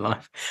 Loving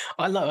life.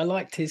 I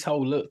liked his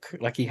whole look.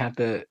 Like he had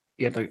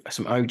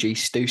some OG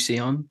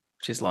Stussy on,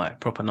 which is like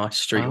proper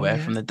nice streetwear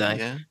yeah, from the day.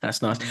 yeah.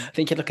 That's nice. I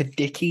think he had like a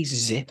Dickies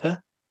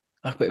zipper.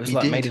 Like but it was He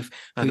like did. made of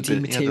Had a hoodie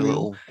bit- he had the material.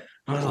 little,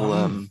 I was little,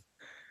 like,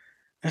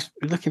 that's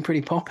looking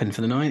pretty popping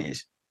for the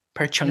 90s.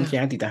 Pair of chunky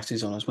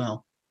Adidas's on as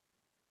well.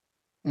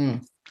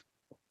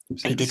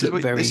 He did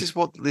look very. This is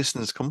what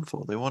listeners come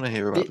for. They want to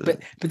hear about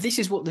But this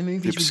is what the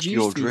movie's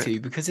obscure reduced me drip. to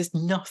because there's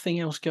nothing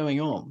else going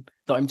on.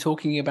 That I'm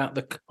talking about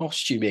the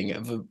costuming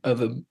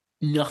of a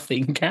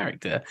nothing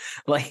character.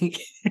 Like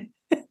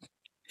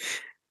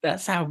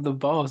that's how the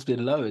bar's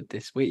been lowered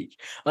this week.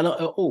 And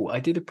I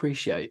did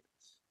appreciate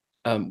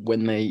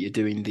when they are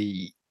doing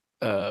the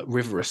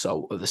river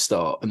assault at the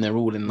start, and they're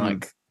all in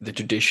like the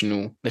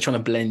traditional. They're trying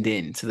to blend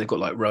in, so they've got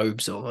like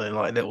robes on and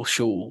like little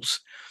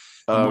shawls.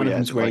 And one of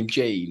them's wearing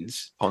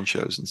jeans,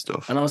 ponchos and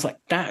stuff. And I was like,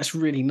 that's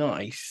really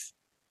nice.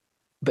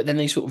 But then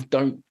they sort of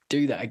don't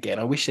do that again.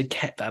 I wish they'd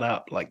kept that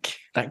up. Like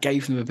that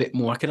gave them a bit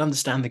more. I could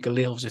understand the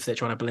Galils if they're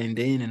trying to blend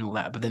in and all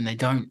that, but then they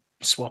don't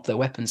swap their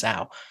weapons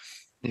out.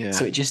 Yeah.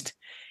 So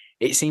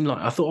it seemed like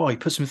I thought, he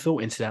put some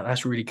thought into that.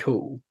 That's really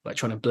cool. Like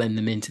trying to blend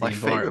them into the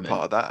environment. My favourite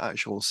part of that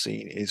actual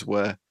scene is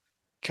where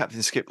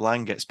Captain Skip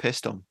Lang gets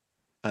pissed on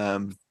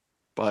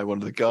by one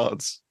of the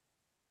guards.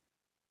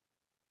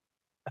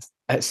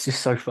 It's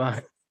just so fun.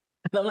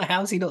 And I'm like,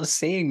 how's he not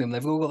seeing them?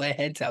 They've all got their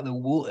heads out of the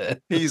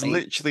water. He's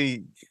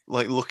literally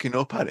like looking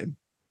up at him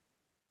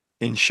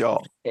in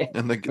shot,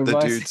 and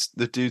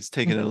the dude's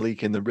taking a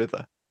leak in the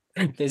river.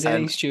 If there's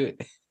any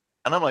Stuart,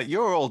 and I'm like,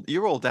 you're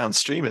all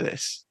downstream of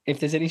this.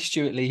 If there's any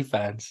Stuart Lee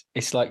fans,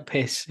 it's like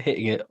piss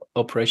hitting an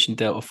Operation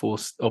Delta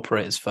Force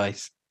operator's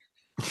face.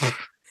 Do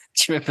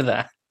you remember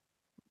that?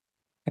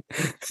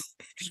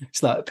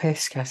 It's like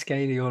piss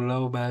cascading on an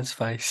old man's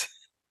face.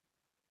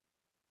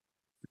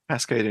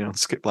 Cascading on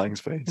Skip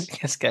Lang's face.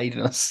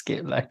 Cascading on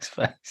Skip Lang's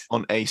face.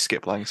 On a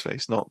Skip Lang's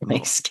face, not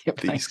Skip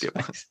the Lang's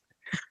Skip face.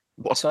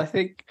 So I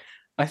think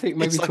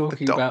maybe it's like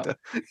talking about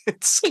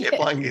it's Skip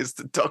Lang is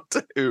the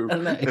Doctor Who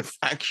of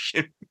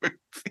action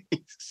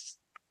movies.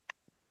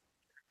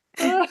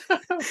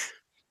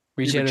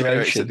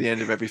 Regeneration at the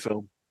end of every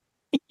film.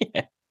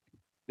 Yeah.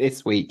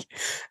 This week,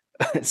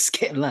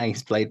 Skip Lang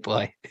is played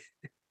by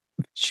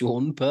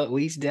Sean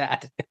Pertwee's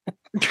dad.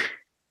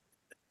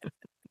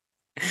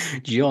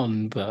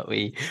 John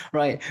Pertwee.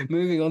 Right,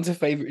 moving on to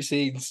favourite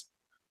scenes.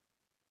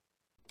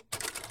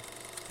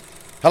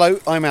 Hello,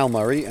 I'm Al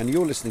Murray, and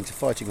you're listening to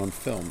Fighting on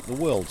Film, the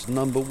world's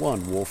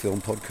 #1 war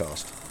film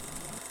podcast.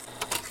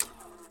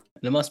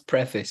 And I must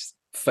preface,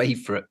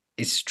 favourite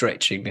is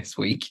stretching this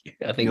week.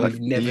 I think we've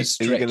never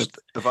stretched.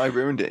 Have I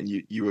ruined it and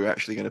you were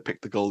actually going to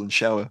pick the golden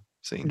shower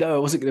scene? No, I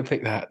wasn't going to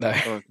pick that, no.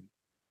 Oh, okay.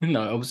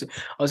 No, I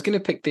was going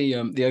to pick the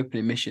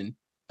opening mission.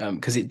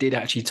 Because it did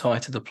actually tie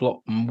to the plot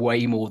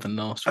way more than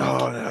last week.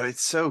 Oh no, it's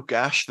so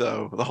gash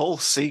though. The whole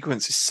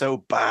sequence is so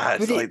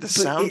bad. Like the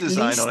sound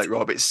design on it,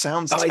 Rob, it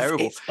sounds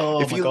terrible.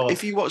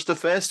 If you watch the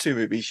first two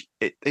movies,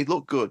 they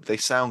look good, they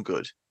sound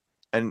good,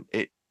 and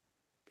it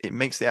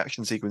makes the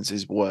action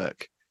sequences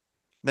work.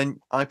 Then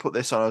I put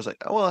this on. I was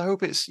like, oh well, I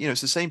hope it's it's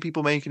the same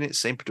people making it,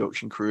 same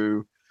production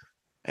crew.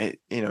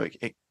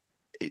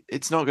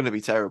 It's not going to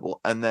be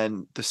terrible. And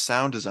then the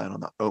sound design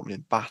on that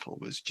opening battle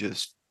was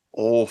just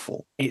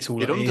awful. It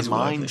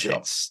undermines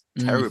it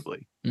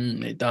terribly.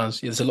 It does.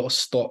 There's a lot of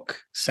stock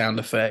sound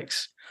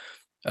effects,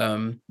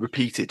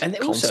 repeated and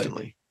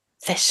constantly.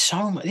 There's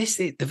so much.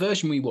 The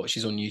version we watch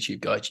is on YouTube,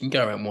 guys. You can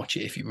go around and watch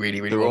it if you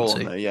really, really want to.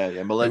 They're all on there,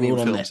 yeah. Millennium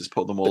Films has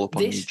put them all up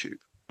on YouTube.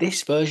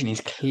 This version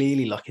is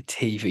clearly like a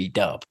TV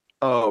dub.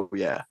 Oh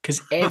yeah,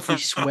 because every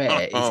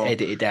swear is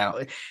edited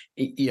out.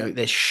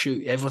 There's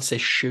shoot. Everyone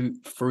says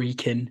shoot,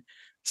 freaking.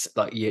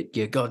 Like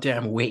your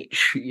goddamn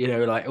witch,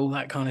 like all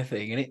that kind of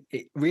thing, and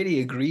it really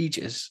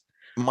egregious.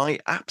 My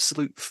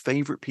absolute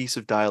favorite piece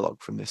of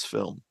dialogue from this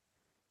film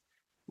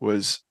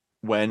was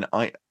when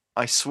I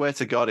swear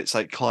to God, it's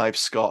like Clive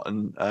Scott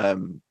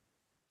and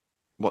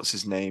what's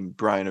his name,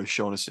 Brian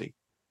O'Shaughnessy,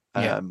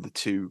 the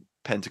two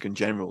Pentagon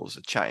generals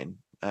are chatting,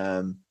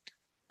 and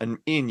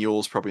Ian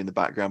Yule's probably in the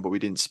background, but we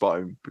didn't spot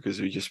him because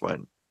we just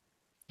weren't,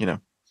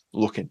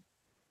 looking.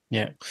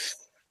 Yeah,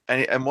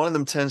 and one of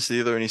them turns to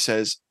the other and he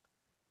says,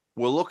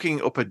 "We're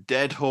looking up a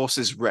dead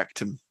horse's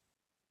rectum."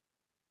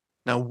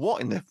 Now, what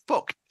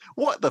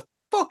the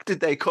fuck did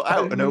they cut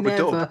out and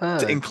overdub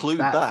to include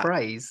that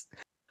phrase?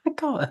 I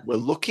can't. We're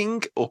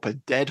looking up a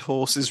dead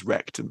horse's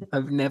rectum.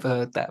 I've never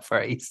heard that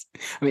phrase.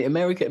 I mean,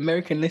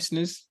 American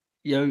listeners,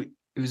 it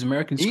was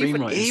American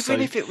screenwriters.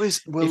 Even if it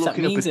was, we're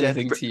looking up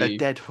a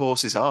dead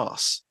horse's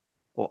arse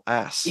or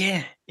ass.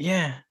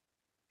 Yeah.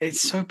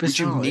 It's so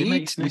bizarre. It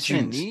makes no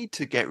sense. You need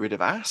to get rid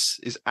of ass?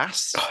 Is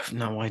ass I have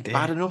no idea.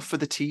 bad enough for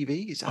the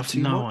TV? Is that I've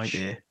too no much?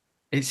 idea.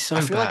 It's so I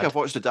feel bad. like I've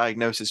watched a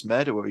Diagnosis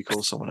Murder where he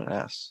calls someone an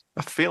ass.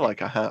 I feel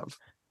like I have.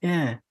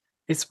 Yeah,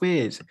 it's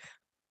weird.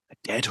 A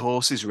dead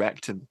horse's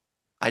rectum.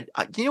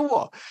 You know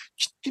what?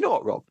 You know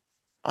what, Rob?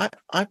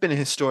 I've been a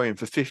historian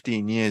for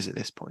 15 years at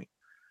this point,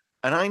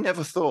 and I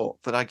never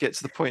thought that I'd get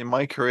to the point in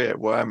my career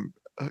where I'm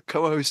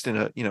co-hosting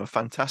a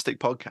fantastic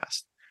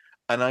podcast,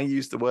 and I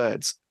use the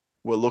words,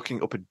 "We're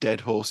looking up a dead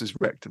horse's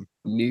rectum."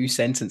 New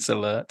sentence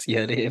alert. You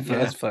heard it here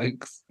first,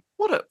 folks.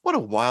 What a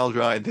wild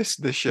ride this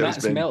show's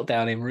been.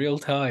 Meltdown in real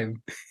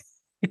time.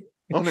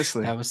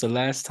 Honestly. That was the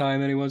last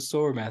time anyone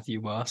saw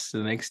Matthew Moss. The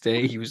next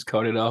day he was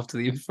carted off to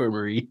the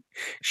infirmary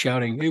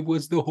shouting, "It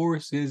was the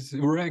horse's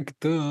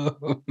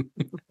rectum."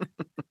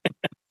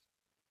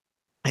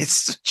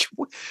 It's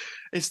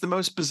the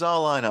most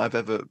bizarre line I've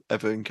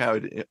ever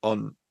encountered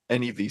on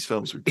any of these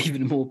films.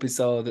 Even more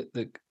bizarre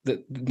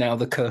that now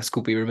the curse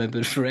will be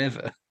remembered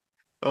forever.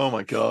 Oh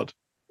my God.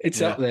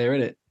 It's up there,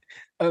 isn't it?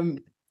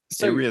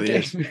 So it really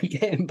is.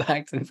 Getting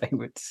back to the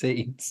favourite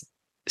scenes.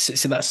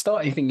 So that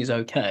starting thing is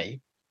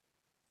okay.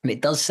 And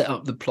it does set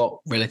up the plot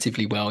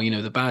relatively well. You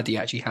know, the baddie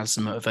actually has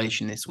some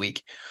motivation this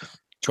week,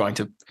 trying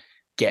to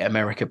get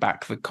America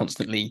back for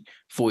constantly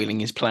foiling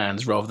his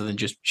plans rather than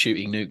just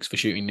shooting nukes for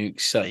shooting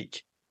nukes'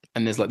 sake.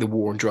 And there's like the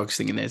war on drugs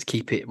thing in there to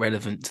keep it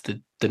relevant to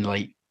the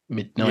late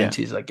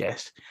mid-90s, I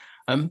guess.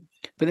 But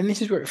then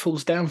this is where it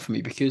falls down for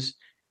me, because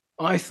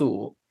I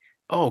thought,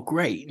 oh,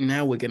 great,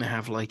 now we're going to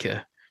have like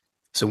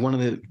so one of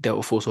the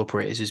Delta Force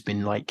operators has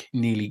been like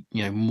nearly,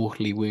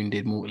 mortally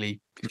wounded, going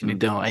to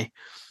die.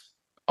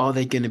 Are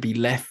they going to be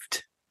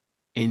left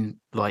in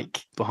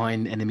like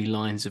behind enemy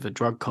lines of a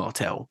drug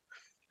cartel,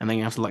 and they're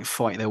going to have to like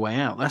fight their way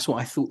out? That's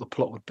what I thought the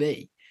plot would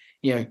be.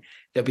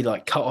 They'll be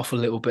like cut off a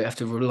little bit, have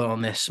to rely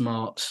on their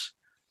smarts.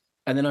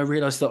 And then I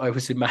realized that I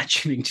was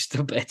imagining just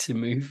a better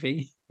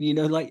movie.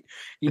 When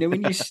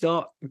you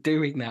start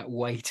doing that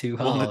way too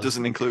hard. One that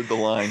doesn't include the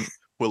line,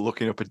 "We're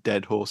looking up a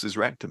dead horse's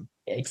rectum."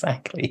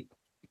 Exactly.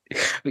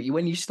 But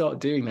when you start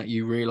doing that,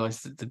 you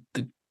realize that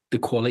the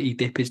quality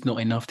dip is not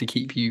enough to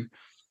keep you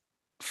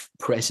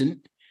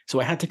present. So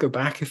I had to go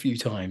back a few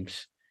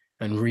times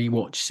and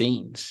rewatch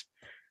scenes,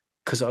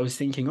 because I was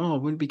thinking, oh,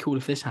 wouldn't it be cool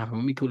if this happened?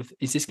 Wouldn't it be cool if,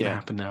 is this going to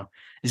happen now?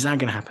 Is that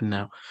going to happen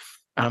now?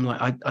 And I'm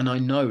like, I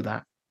know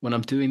that when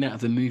I'm doing that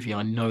of the movie,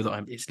 I know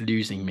that it's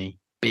losing me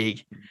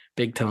big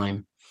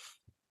time.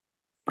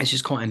 It's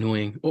just quite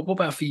annoying. What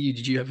about for you?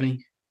 Did you have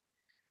any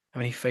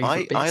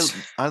favorite bits?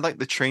 I like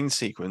the train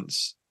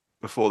sequence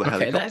before the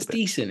helicopter. Okay, that's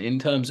decent in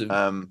terms of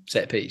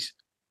set piece.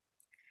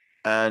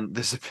 And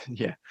there's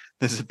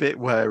a bit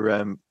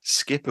where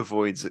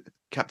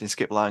Captain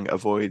Skip Lang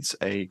avoids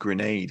a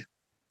grenade.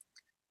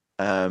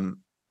 A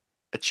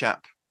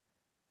chap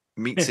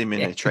meets him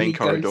in a train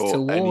corridor,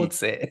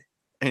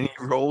 and he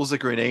rolls a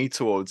grenade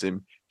towards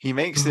him. He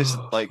makes this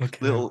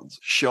little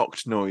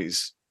shocked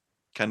noise,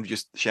 kind of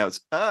just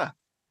shouts "ah,"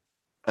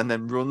 and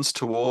then runs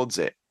towards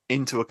it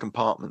into a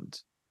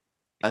compartment,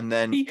 and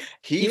then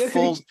he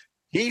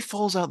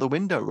falls out the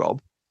window,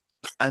 Rob.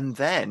 And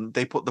then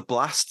they put the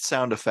blast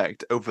sound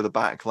effect over the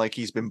back, like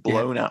he's been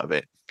blown out of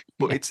it.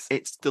 But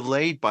it's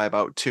delayed by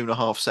about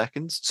 2.5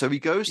 seconds. So he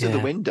goes to the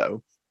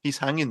window, he's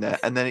hanging there,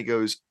 and then it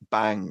goes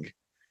bang.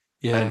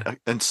 Yeah.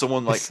 And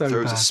someone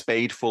throws a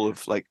spade full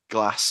of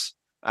glass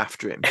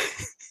after him.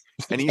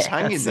 And he's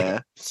hanging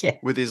there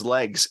with his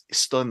legs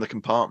still in the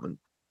compartment.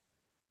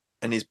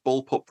 And his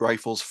bullpup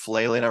rifle's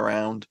flailing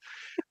around.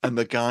 And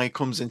the guy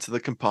comes into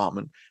the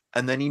compartment,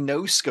 and then he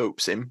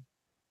no-scopes him.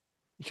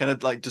 He kind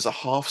of does a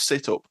half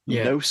sit-up,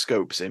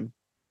 no-scopes him,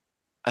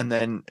 and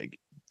then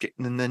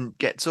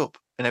gets up,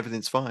 and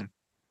everything's fine.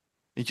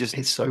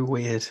 It's so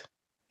weird.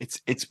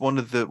 It's one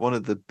of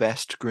the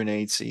best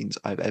grenade scenes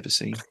I've ever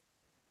seen.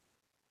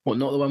 What,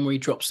 not the one where he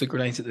drops the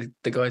grenade at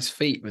the guy's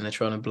feet when they're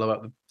trying to blow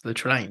up the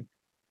train?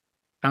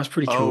 That was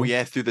pretty cool. Oh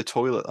yeah, through the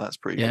toilet. That's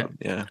pretty good.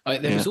 Yeah.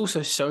 There was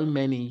also so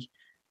many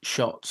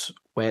shots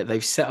where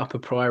they've set up a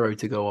pyro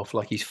to go off,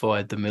 like he's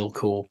fired the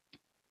Milcor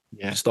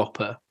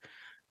stopper.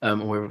 Or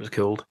whatever it was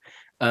called.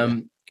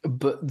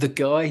 But the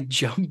guy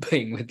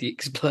jumping with the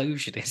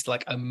explosion is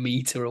like a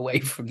meter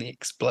away from the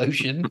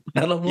explosion.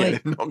 And I'm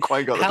like, not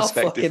quite got the how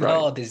perspective fucking right.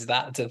 hard is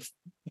that to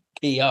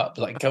key up?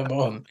 Like, come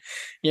on.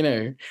 I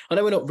know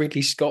we're not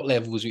Ridley Scott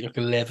levels with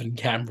 11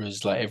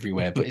 cameras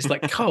everywhere, but it's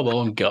like, come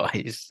on,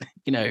 guys.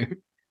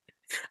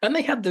 And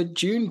they had the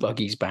Dune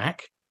buggies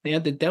back. They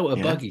had the Delta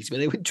buggies, but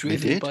they were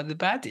driven by the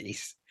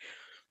baddies.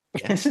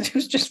 Yes. It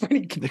was just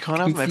really confusing. They can't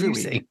have them every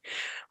week.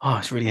 Oh,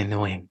 it's really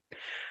annoying.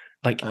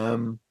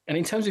 And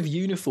in terms of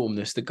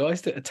uniformness, the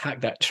guys that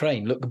attack that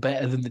train look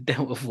better than the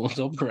Delta Force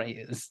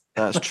operators.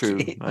 That's true.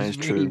 That is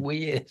really true.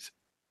 Weird.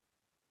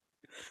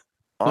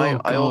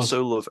 I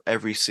also love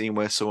every scene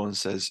where someone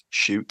says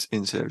 "shoot"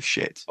 instead of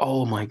 "shit."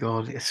 Oh my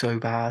god, it's so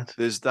bad.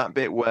 There's that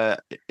bit where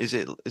is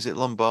it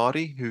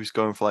Lombardi who's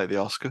going for the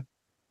Oscar?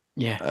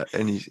 Yeah,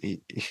 and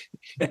he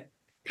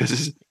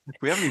because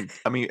we haven't.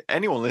 I mean,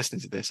 anyone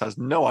listening to this has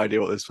no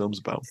idea what this film's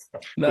about.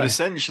 No. But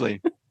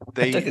essentially,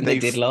 they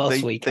did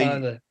last week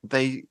either.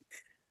 They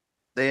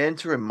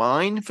enter a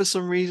mine for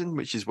some reason,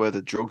 which is where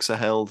the drugs are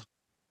held,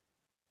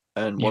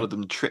 and one of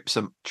them trips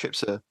a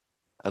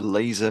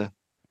laser,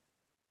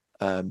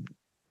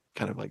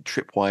 kind of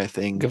tripwire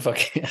thing.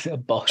 A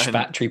Bosch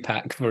battery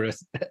pack for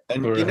us.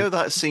 And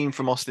that scene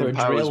from Austin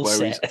Powers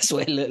where that's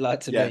what it looked like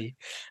to me.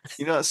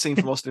 You know that scene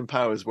from Austin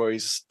Powers where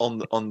he's on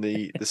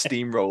the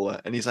steamroller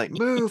and he's like,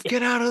 "Move,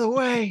 get out of the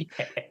way,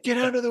 get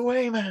out of the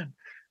way, man!"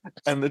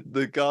 And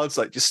the guards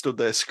just stood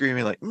there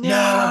screaming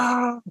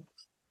 "No!"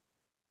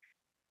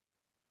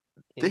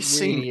 This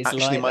scene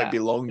actually might be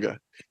longer.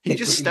 He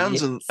just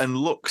stands and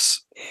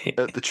looks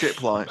at the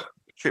tripwire,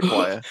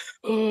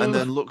 and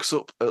then looks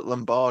up at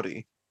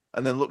Lombardi.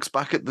 And then looks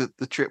back at the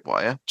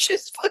tripwire.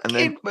 Just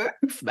fucking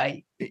move,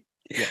 mate.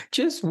 Yeah.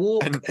 Just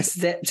walk a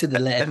step to the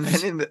left. And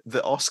then in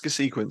the Oscar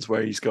sequence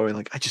where he's going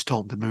I just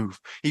told him to move.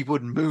 He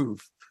wouldn't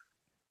move.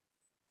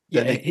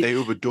 Then they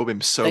overdub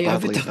him so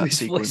badly in that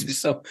sequence.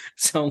 With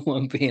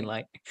someone being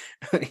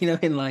in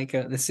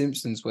The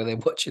Simpsons where they're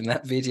watching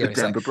that video. The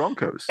Denver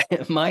Broncos.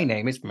 My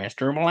name is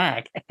Mr.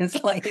 Black.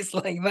 It's like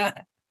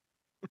that.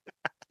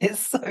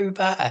 It's so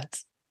bad.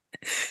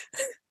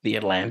 The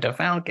Atlanta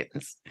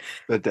Falcons.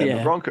 The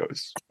Denver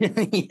Broncos.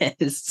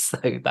 Yes,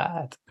 so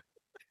bad.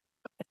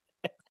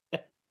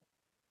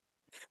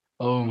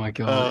 Oh my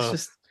god! It's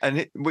just,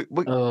 and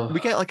we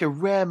get like a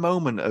rare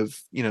moment of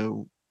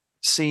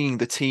seeing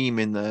the team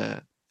in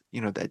their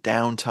their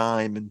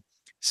downtime and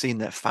seeing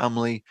their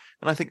family,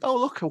 and I think, oh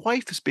look, a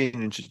wife is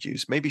being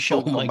introduced. Maybe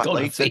she'll come back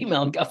later.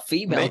 A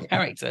female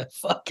character.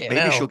 Fucking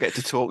maybe hell. she'll get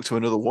to talk to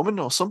another woman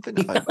or something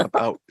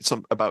about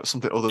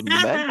something other than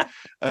the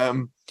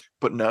men.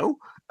 But no,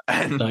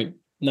 and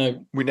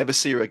no, we never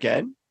see her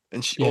again.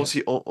 And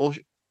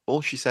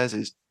all she says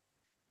is,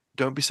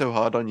 "Don't be so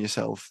hard on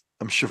yourself.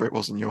 I'm sure it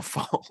wasn't your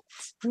fault."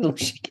 All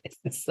she gets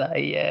to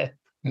say, yeah.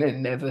 And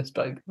then never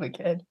spoken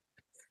again.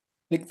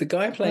 The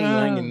guy playing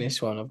Lang in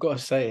this one, I've got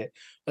to say it.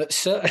 At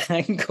certain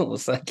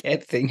angles, I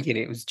kept thinking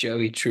it was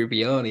Joey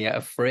Tribbiani out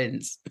of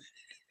Friends.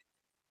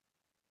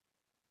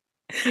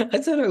 I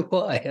don't know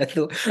why. I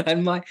thought,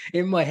 and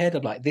in my head,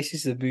 I'm like, this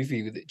is the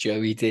movie that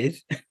Joey did.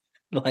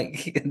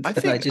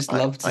 I just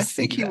love to see. I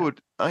think he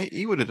would.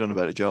 He would have done a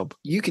better job.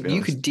 You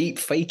could deep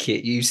fake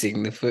it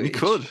using the footage. You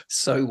could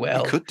so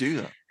well. You could do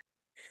that.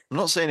 I'm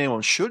not saying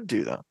anyone should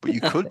do that, but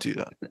you could do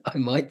that. I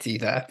might do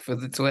that for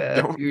the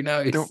Twitter. Who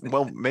knows?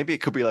 Well, maybe it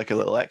could be like a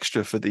little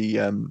extra for the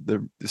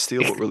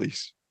Steelbook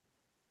release.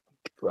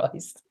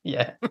 Christ,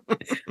 yeah.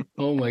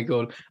 Oh my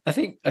god, I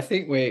think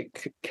we're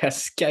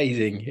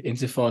cascading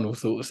into final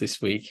thoughts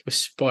this week. We're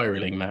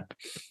spiraling, Matt.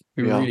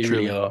 We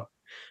really are.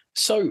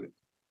 So,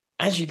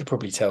 as you could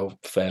probably tell,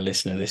 fair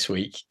listener, this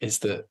week is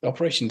that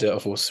Operation Delta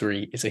Force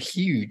 3 is a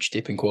huge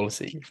dip in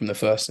quality from the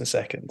first and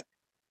second.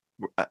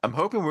 I'm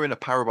hoping we're in a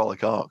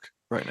parabolic arc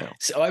right now.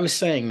 So I was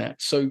saying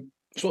that. So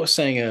that's what I was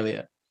saying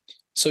earlier.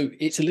 So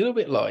it's a little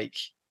bit like,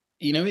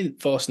 in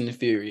Fast and the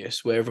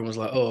Furious, where everyone was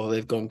like, oh,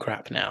 they've gone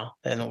crap now.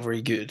 They're not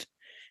very good.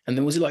 And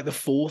then was it like the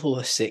fourth or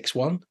the sixth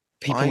one?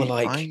 People were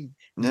like, I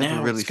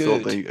never really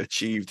thought they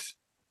achieved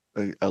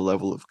a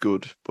level of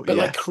good. But yeah,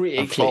 like critically,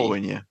 I'm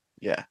following you.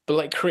 Yeah. But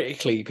like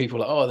critically, people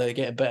are like, oh, they're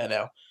getting better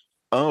now.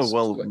 Oh,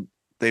 well,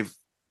 they've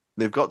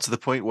got to the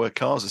point where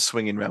cars are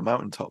swinging around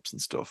mountaintops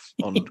and stuff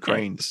on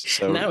cranes.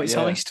 So now it's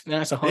heist.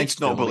 Now it's a heist. It's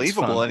not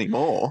believable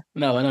anymore.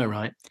 No, I know,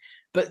 right?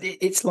 But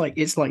it's like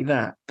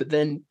that. But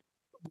then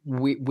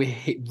we're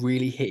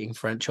really hitting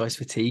franchise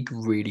fatigue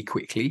really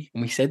quickly.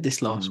 And we said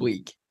this last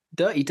week.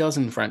 Dirty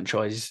Dozen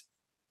franchise,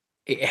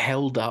 it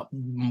held up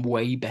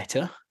way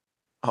better.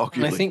 Arguably.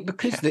 And I think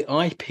because the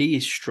IP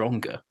is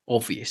stronger,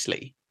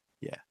 obviously.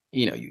 Yeah.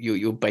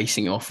 You're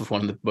basing off of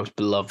one of the most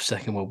beloved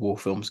Second World War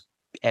films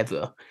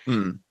ever,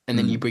 and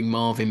then you bring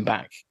Marvin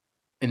back,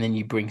 and then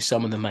you bring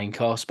some of the main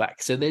cast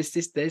back. So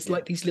there's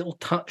like these little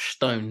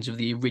touchstones of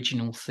the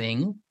original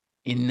thing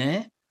in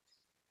there,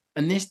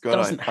 and this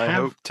doesn't have. I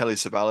hope Telly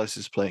Savalas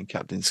is playing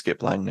Captain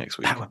Skip Lang next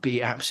week. That would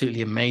be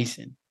absolutely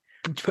amazing.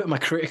 To put my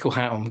critical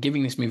hat on, I'm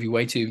giving this movie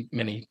way too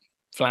many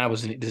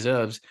flowers than it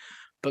deserves,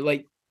 but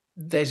like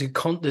there's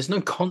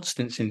no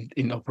constants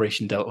in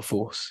Operation Delta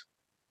Force.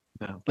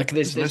 No, like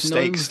there's no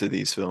stakes to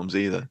these films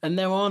either, and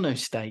there are no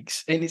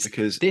stakes, and it's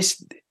because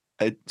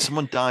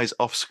someone dies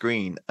off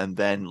screen, and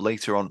then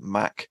later on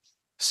Mac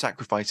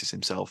sacrifices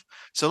himself.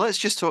 So let's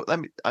just talk.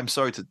 I'm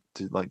sorry to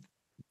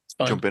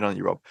jump in on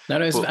you, Rob.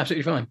 No, it's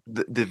absolutely fine.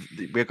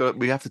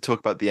 We have to talk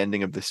about the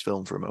ending of this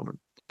film for a moment,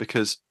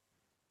 because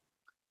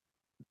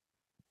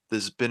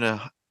there's been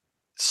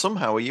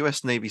somehow a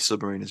US Navy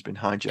submarine has been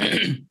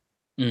hijacked,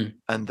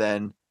 and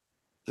then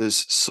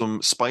there's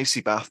some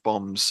spicy bath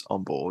bombs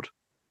on board.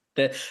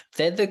 They're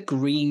the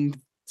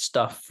green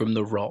stuff from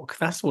The Rock.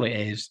 That's what it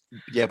is.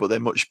 Yeah, but they're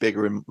much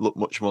bigger and look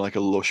much more like a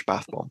Lush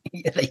bath bomb.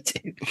 Yeah, they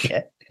do.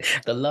 Yeah,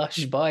 the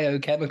Lush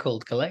biochemical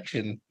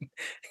collection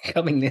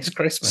coming this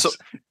Christmas. So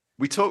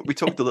we talked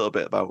a little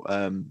bit about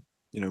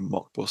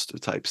mockbuster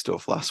type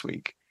stuff last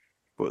week,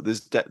 but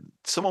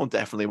someone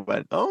definitely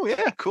went, oh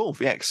yeah, cool,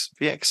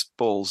 VX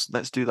balls,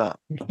 let's do that.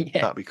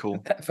 Yeah, that'd be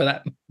cool for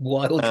that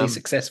wildly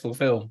successful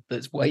film.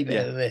 That's way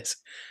better than this.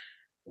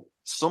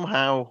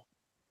 Somehow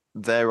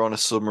they're on a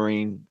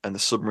submarine, and the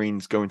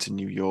submarine's going to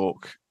New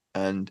York,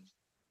 and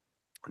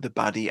the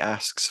baddie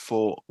asks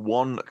for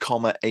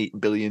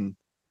 $1.8 billion.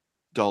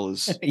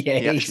 Yeah,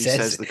 he actually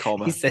says the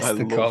comma. He says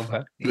the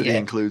comma. That he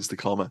includes the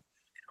comma.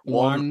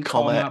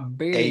 $1.8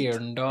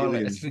 billion.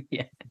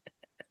 Yeah.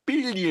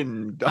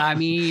 Billion.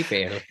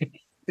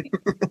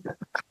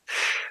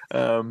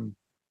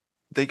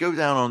 They go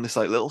down on this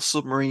little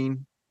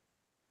submarine,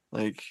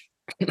 like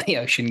the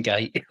Ocean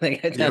Gate.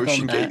 The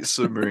Ocean Gate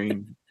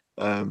submarine.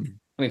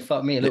 I mean,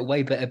 fuck me, it looked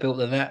way better built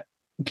than that.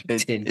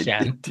 It did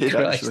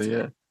actually,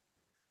 yeah.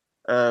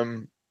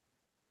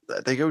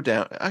 They go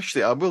down.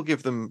 Actually, I will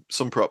give them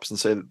some props and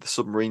say that the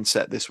submarine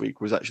set this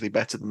week was actually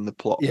better than the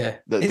plot. Yeah,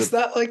 is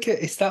that like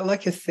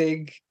a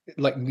thing,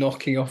 like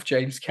knocking off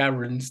James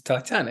Cameron's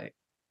Titanic?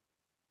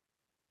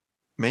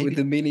 Maybe with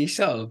the mini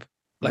sub.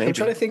 Like, I'm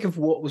trying to think of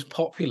what was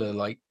popular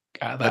like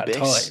at that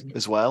Abyss time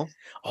as well.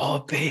 Oh,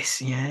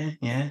 Abyss, yeah.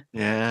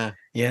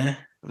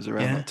 It was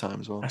around that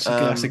time as well.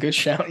 That's a good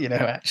shout,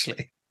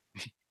 actually.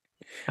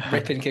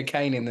 ripping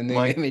cocaine in the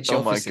new image oh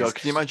offices. my god!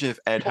 Can you imagine if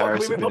Ed What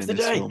Harris can we had been rip in off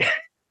this today?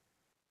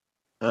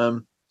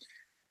 film?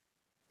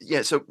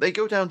 Yeah, so they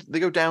go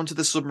down to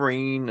the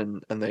submarine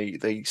and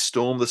they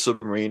storm the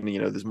submarine.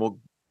 You know, there's more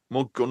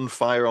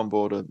gunfire on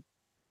board a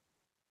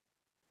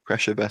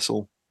pressure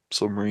vessel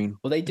submarine.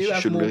 Well, they do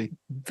have more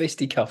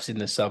fisticuffs in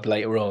the sub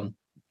later on.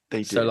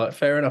 They do. So, like,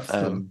 fair enough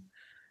for them.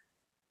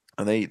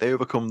 And they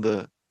overcome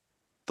the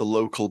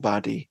local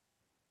baddie.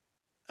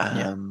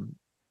 And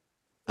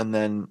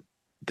then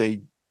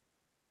they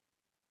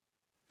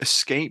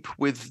escape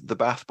with the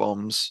bath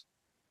bombs,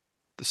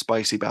 the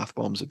spicy bath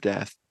bombs of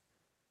death.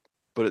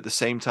 But at the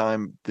same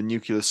time, the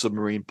nuclear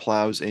submarine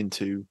plows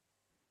into,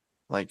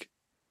 like,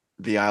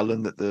 the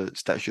island that the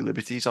Statue of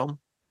Liberty is on.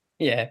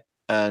 Yeah.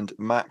 And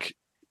Mac...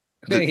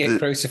 We're going to get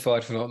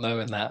crucified for not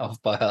knowing that off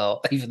by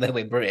heart, even though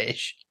we're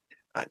British.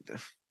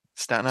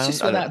 Staten Island? It's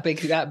just where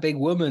that big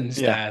woman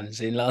stands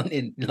in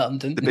London,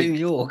 New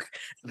York.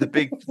 The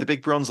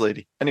big bronze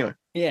lady. Anyway.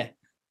 Yeah.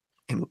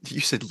 You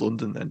said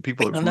London then.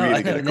 People are I know,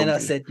 really going to and then I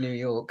said New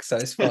York, so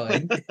it's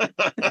fine.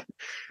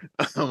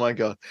 Oh my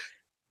god.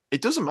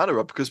 It doesn't matter,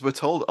 Rob, because we're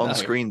told on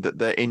screen that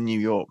they're in New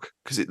York,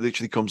 because it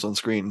literally comes on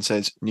screen and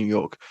says New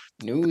York.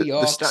 New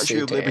York the Statue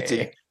City. of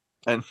Liberty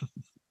and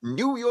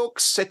New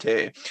York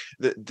City.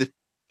 The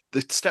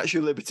Statue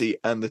of Liberty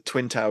and the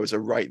Twin Towers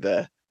are right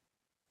there.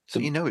 So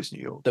you know it's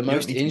New York. The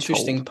most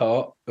interesting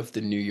part of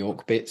the New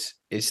York bits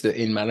is that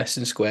in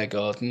Madison Square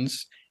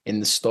Gardens, in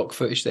the stock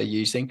footage they're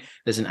using,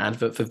 there's an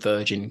advert for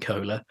Virgin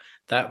Cola.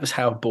 That was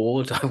how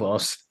bored I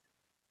was.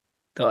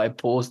 That I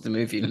paused the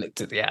movie and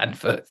looked at the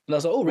advert. And I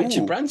was like, oh,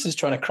 Richard Branson's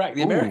trying to crack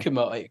the American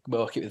market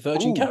with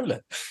Virgin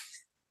Cola.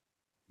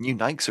 New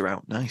Nikes are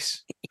out.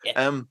 Nice.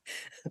 Yeah.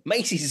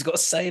 Macy's has got a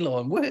sale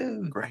on.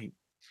 Woo! Great.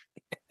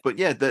 But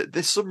yeah,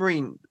 this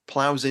submarine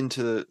plows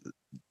into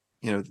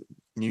New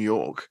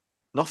York.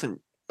 Nothing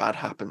bad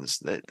happens.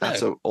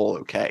 That's all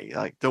okay.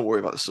 Like, don't worry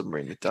about the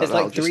submarine. There's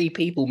like three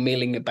people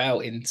milling about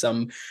in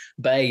some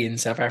bay in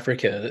South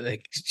Africa that they're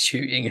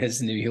shooting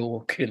as New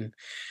York, and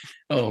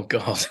oh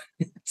god,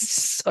 it's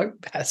so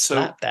bad.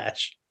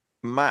 Slapdash.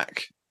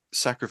 Mac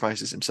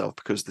sacrifices himself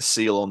because the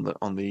seal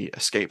on the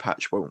escape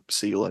hatch won't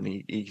seal, and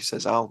he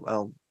says,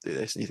 "I'll do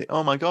this." And you think,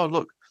 "Oh my god,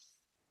 look,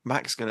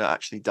 Mac's going to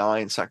actually die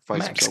and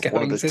sacrifice himself.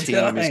 One of the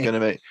team is going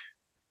to make.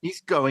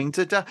 He's going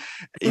to die.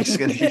 He's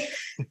going to."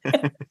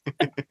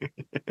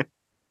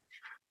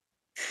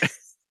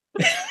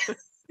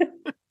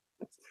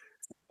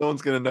 No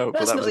one's going to know.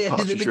 That's but that not was the a end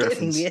of the Partridge beginning.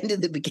 reference. The end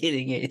of the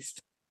beginning is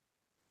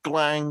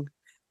Glang.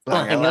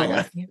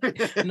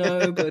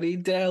 Nobody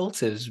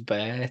dealt us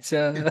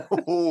better.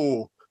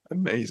 Oh,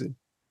 amazing.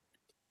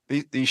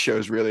 These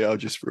shows really are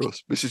just for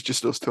us. This is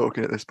just us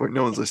talking at this point.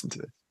 No one's listening to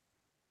this.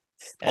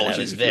 And I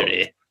was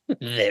very,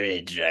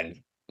 very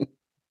drunk.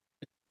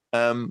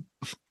 And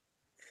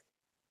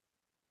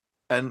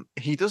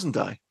he doesn't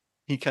die.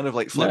 He kind of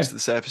like floats to the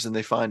surface, and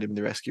they find him,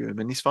 they rescue him,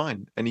 and he's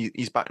fine. And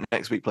he's back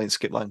next week playing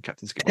Skip Lang,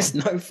 Captain Skip Lang.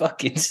 There's no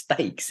fucking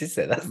stakes, is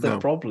there? That's the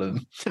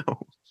problem.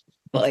 No.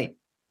 Like,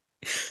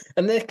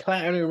 and they're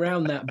clattering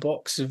around that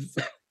box of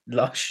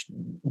lush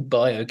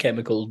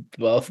biochemical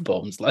bath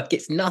bombs like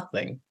it's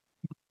nothing.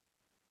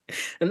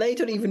 And they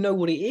don't even know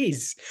what it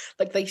is.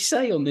 Like they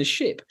say on the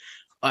ship,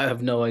 I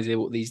have no idea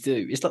what these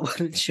do. It's like,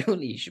 well,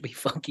 surely you should be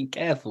fucking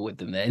careful with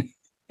them then.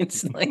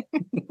 It's like,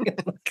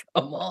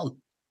 come on.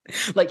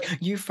 Like,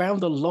 you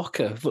found a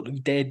locker full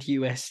of dead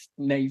US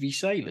Navy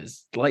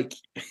sailors. Like,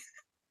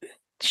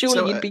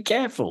 surely you'd be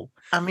careful.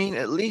 I mean,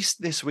 at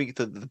least this week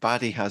the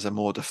baddie has a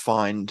more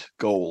defined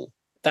goal.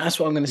 That's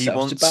what I'm going to say. I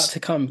was about to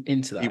come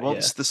into that. He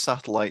wants the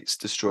satellites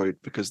destroyed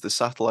because the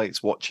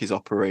satellites watch his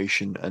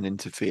operation and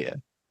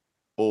interfere,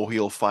 or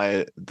he'll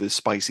fire the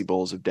spicy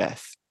balls of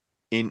death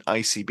in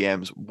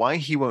ICBMs. Why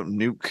he won't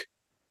nuke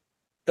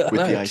with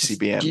the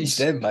ICBMs? Use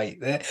them, mate.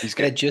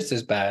 They're just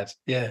as bad.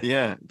 Yeah.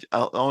 Yeah.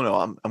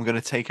 I'm going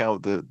to take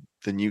out the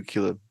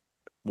nuclear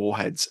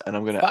warheads, and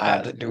I'm going to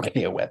add the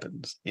nuclear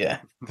weapons. Yeah.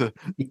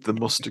 The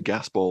mustard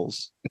gas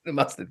balls. The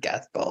mustard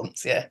gas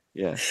bombs. Yeah.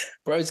 Yeah.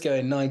 Bro's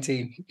going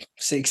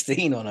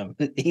 1916 on them.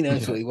 He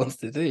knows what he wants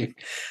to do.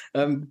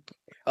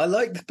 I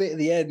like the bit at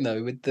the end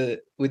though with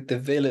the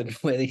villain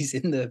where he's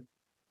in the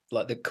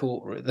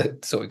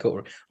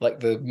courtroom, like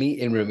the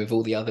meeting room with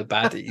all the other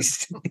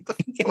baddies.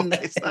 And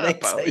they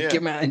take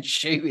him out and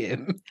shoot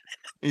him.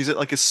 He's at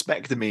like a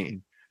Spectre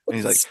meeting, and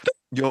he's like,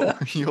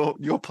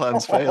 "Your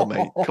plans fail,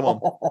 mate. Come on."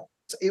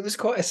 It was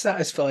quite a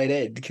satisfied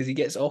end because he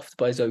gets offed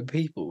by his own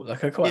people.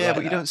 Like I quite like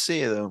but that. you don't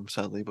see it though,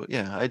 sadly. But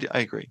yeah, I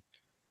agree.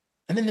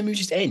 And then the movie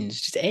just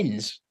ends. Just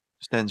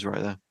ends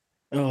right there.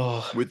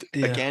 Oh, with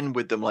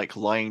them like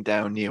lying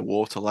down near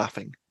water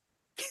laughing.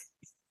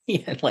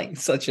 Yeah, like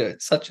such a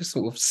sort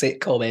of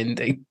sitcom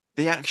ending.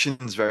 The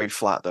action's very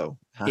flat though.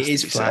 It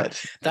is flat.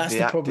 Said. That's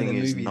the problem. The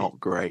movie is not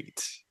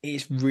great.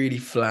 It's really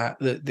flat.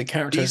 The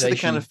characterization. These are the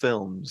kind of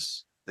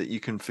films that you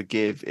can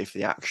forgive if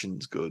the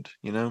action's good.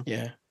 You know.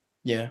 Yeah.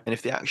 Yeah. And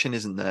if the action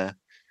isn't there,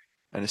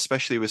 and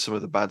especially with some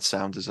of the bad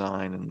sound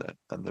design and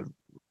the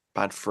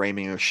bad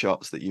framing of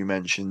shots that you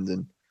mentioned,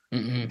 and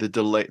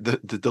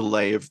The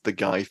delay of the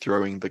guy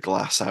throwing the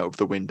glass out of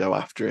the window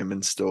after him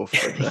and stuff.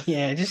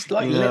 Yeah, just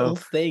like little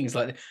things,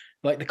 like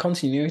the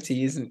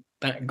continuity isn't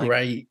that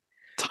great.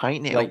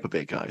 Tighten it up a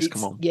bit, guys.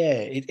 Come on.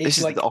 Yeah, this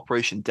is the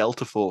Operation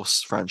Delta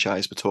Force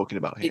franchise we're talking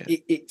about here.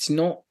 It's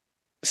not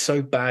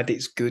so bad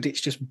it's good. It's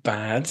just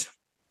bad,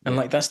 and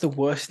like that's the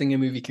worst thing a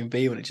movie can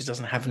be, when it just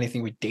doesn't have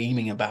anything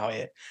redeeming about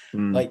it.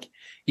 Like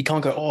you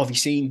can't go, oh, have you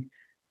seen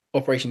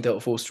Operation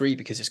Delta Force 3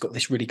 because it's got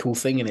this really cool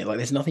thing in it? Like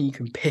there's nothing you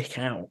can pick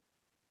out.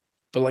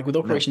 But like with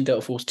Operation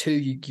Delta Force 2,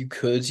 you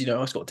could,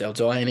 it's got Del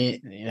Dye in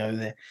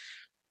it.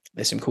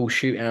 There's some cool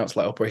shootouts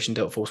like Operation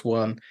Delta Force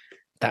 1.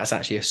 That's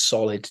actually a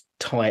solid,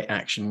 tight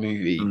action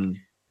movie.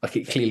 Like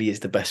it clearly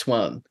is the best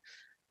one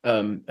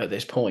at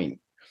this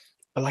point.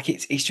 But like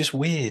it's just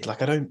weird.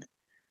 Like I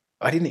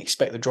didn't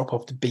expect the drop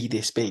off to be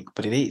this big,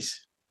 but it is.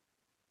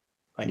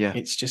 Like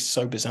it's just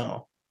so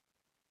bizarre.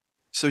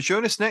 So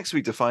join us next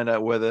week to find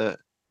out whether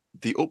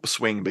the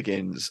upswing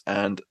begins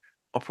and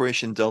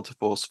Operation Delta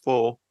Force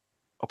 4,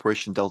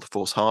 Operation Delta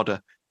Force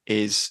Harder,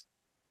 is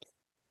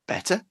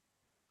better,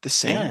 the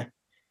same,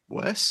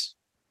 worse.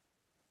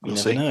 You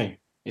never know.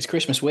 It's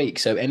Christmas week,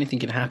 so anything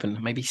can happen.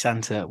 Maybe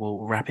Santa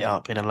will wrap it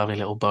up in a lovely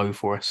little bow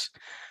for us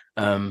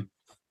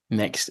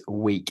next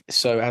week.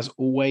 So as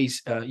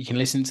always, you can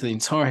listen to the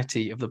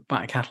entirety of the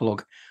back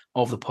catalogue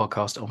of the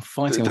podcast on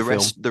Fighting on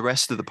Film. The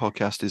rest of the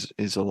podcast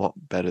is a lot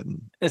better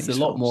than there's a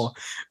lot more.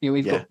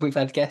 We've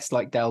had guests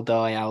like Del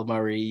Dye, Al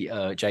Murray,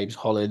 James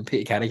Holland,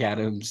 Peter Caddick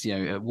Adams,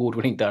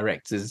 award-winning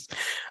directors,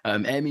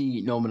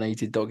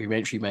 Emmy-nominated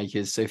documentary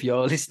makers. So if you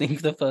are listening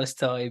for the first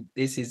time,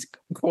 this is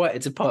quite a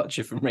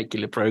departure from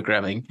regular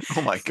programming.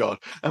 Oh my god!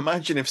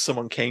 Imagine if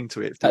someone came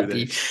to it through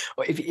this.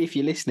 If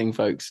you're listening,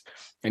 folks,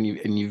 and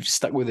you've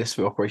stuck with us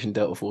for Operation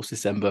Delta Force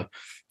December.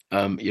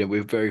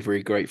 We're very,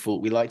 very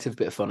grateful. We like to have a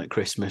bit of fun at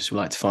Christmas. We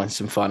like to find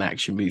some fun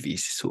action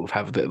movies to sort of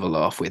have a bit of a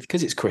laugh with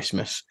because it's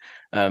Christmas.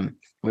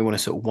 We want to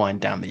sort of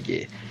wind down the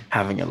year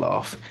having a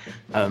laugh.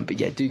 But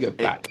yeah, do go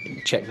back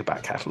and check the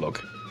back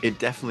catalogue. It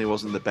definitely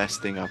wasn't the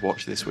best thing I've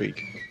watched this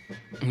week.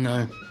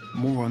 No,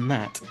 more on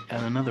that in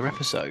another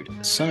episode.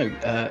 So,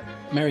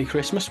 Merry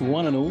Christmas,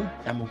 one and all,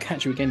 and we'll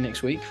catch you again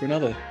next week for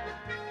another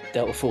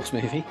Delta Force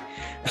movie.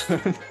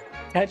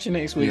 Catch you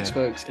next week,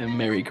 folks, and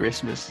Merry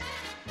Christmas.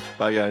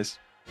 Bye, guys.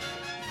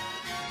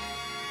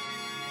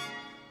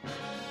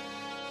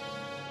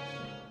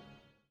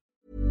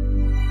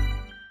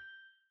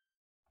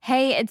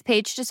 Hey, it's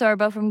Paige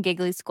DeSorbo from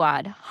Giggly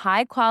Squad.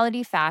 High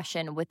quality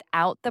fashion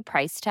without the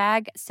price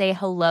tag. Say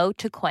hello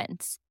to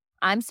Quince.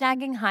 I'm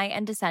snagging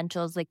high-end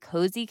essentials like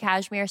cozy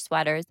cashmere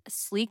sweaters,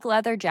 sleek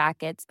leather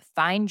jackets,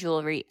 fine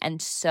jewelry,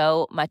 and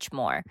so much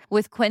more.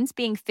 With Quince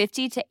being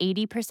 50 to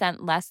 80%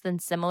 less than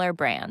similar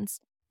brands.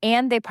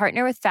 And they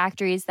partner with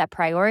factories that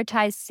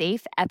prioritize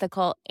safe,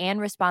 ethical, and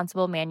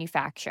responsible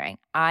manufacturing.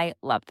 I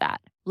love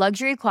that.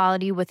 Luxury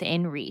quality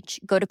within reach.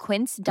 Go to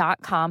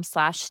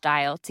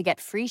quince.com/style to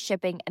get free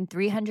shipping and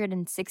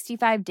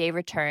 365-day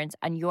returns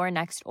on your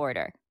next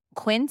order.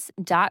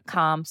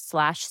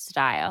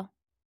 Quince.com/style.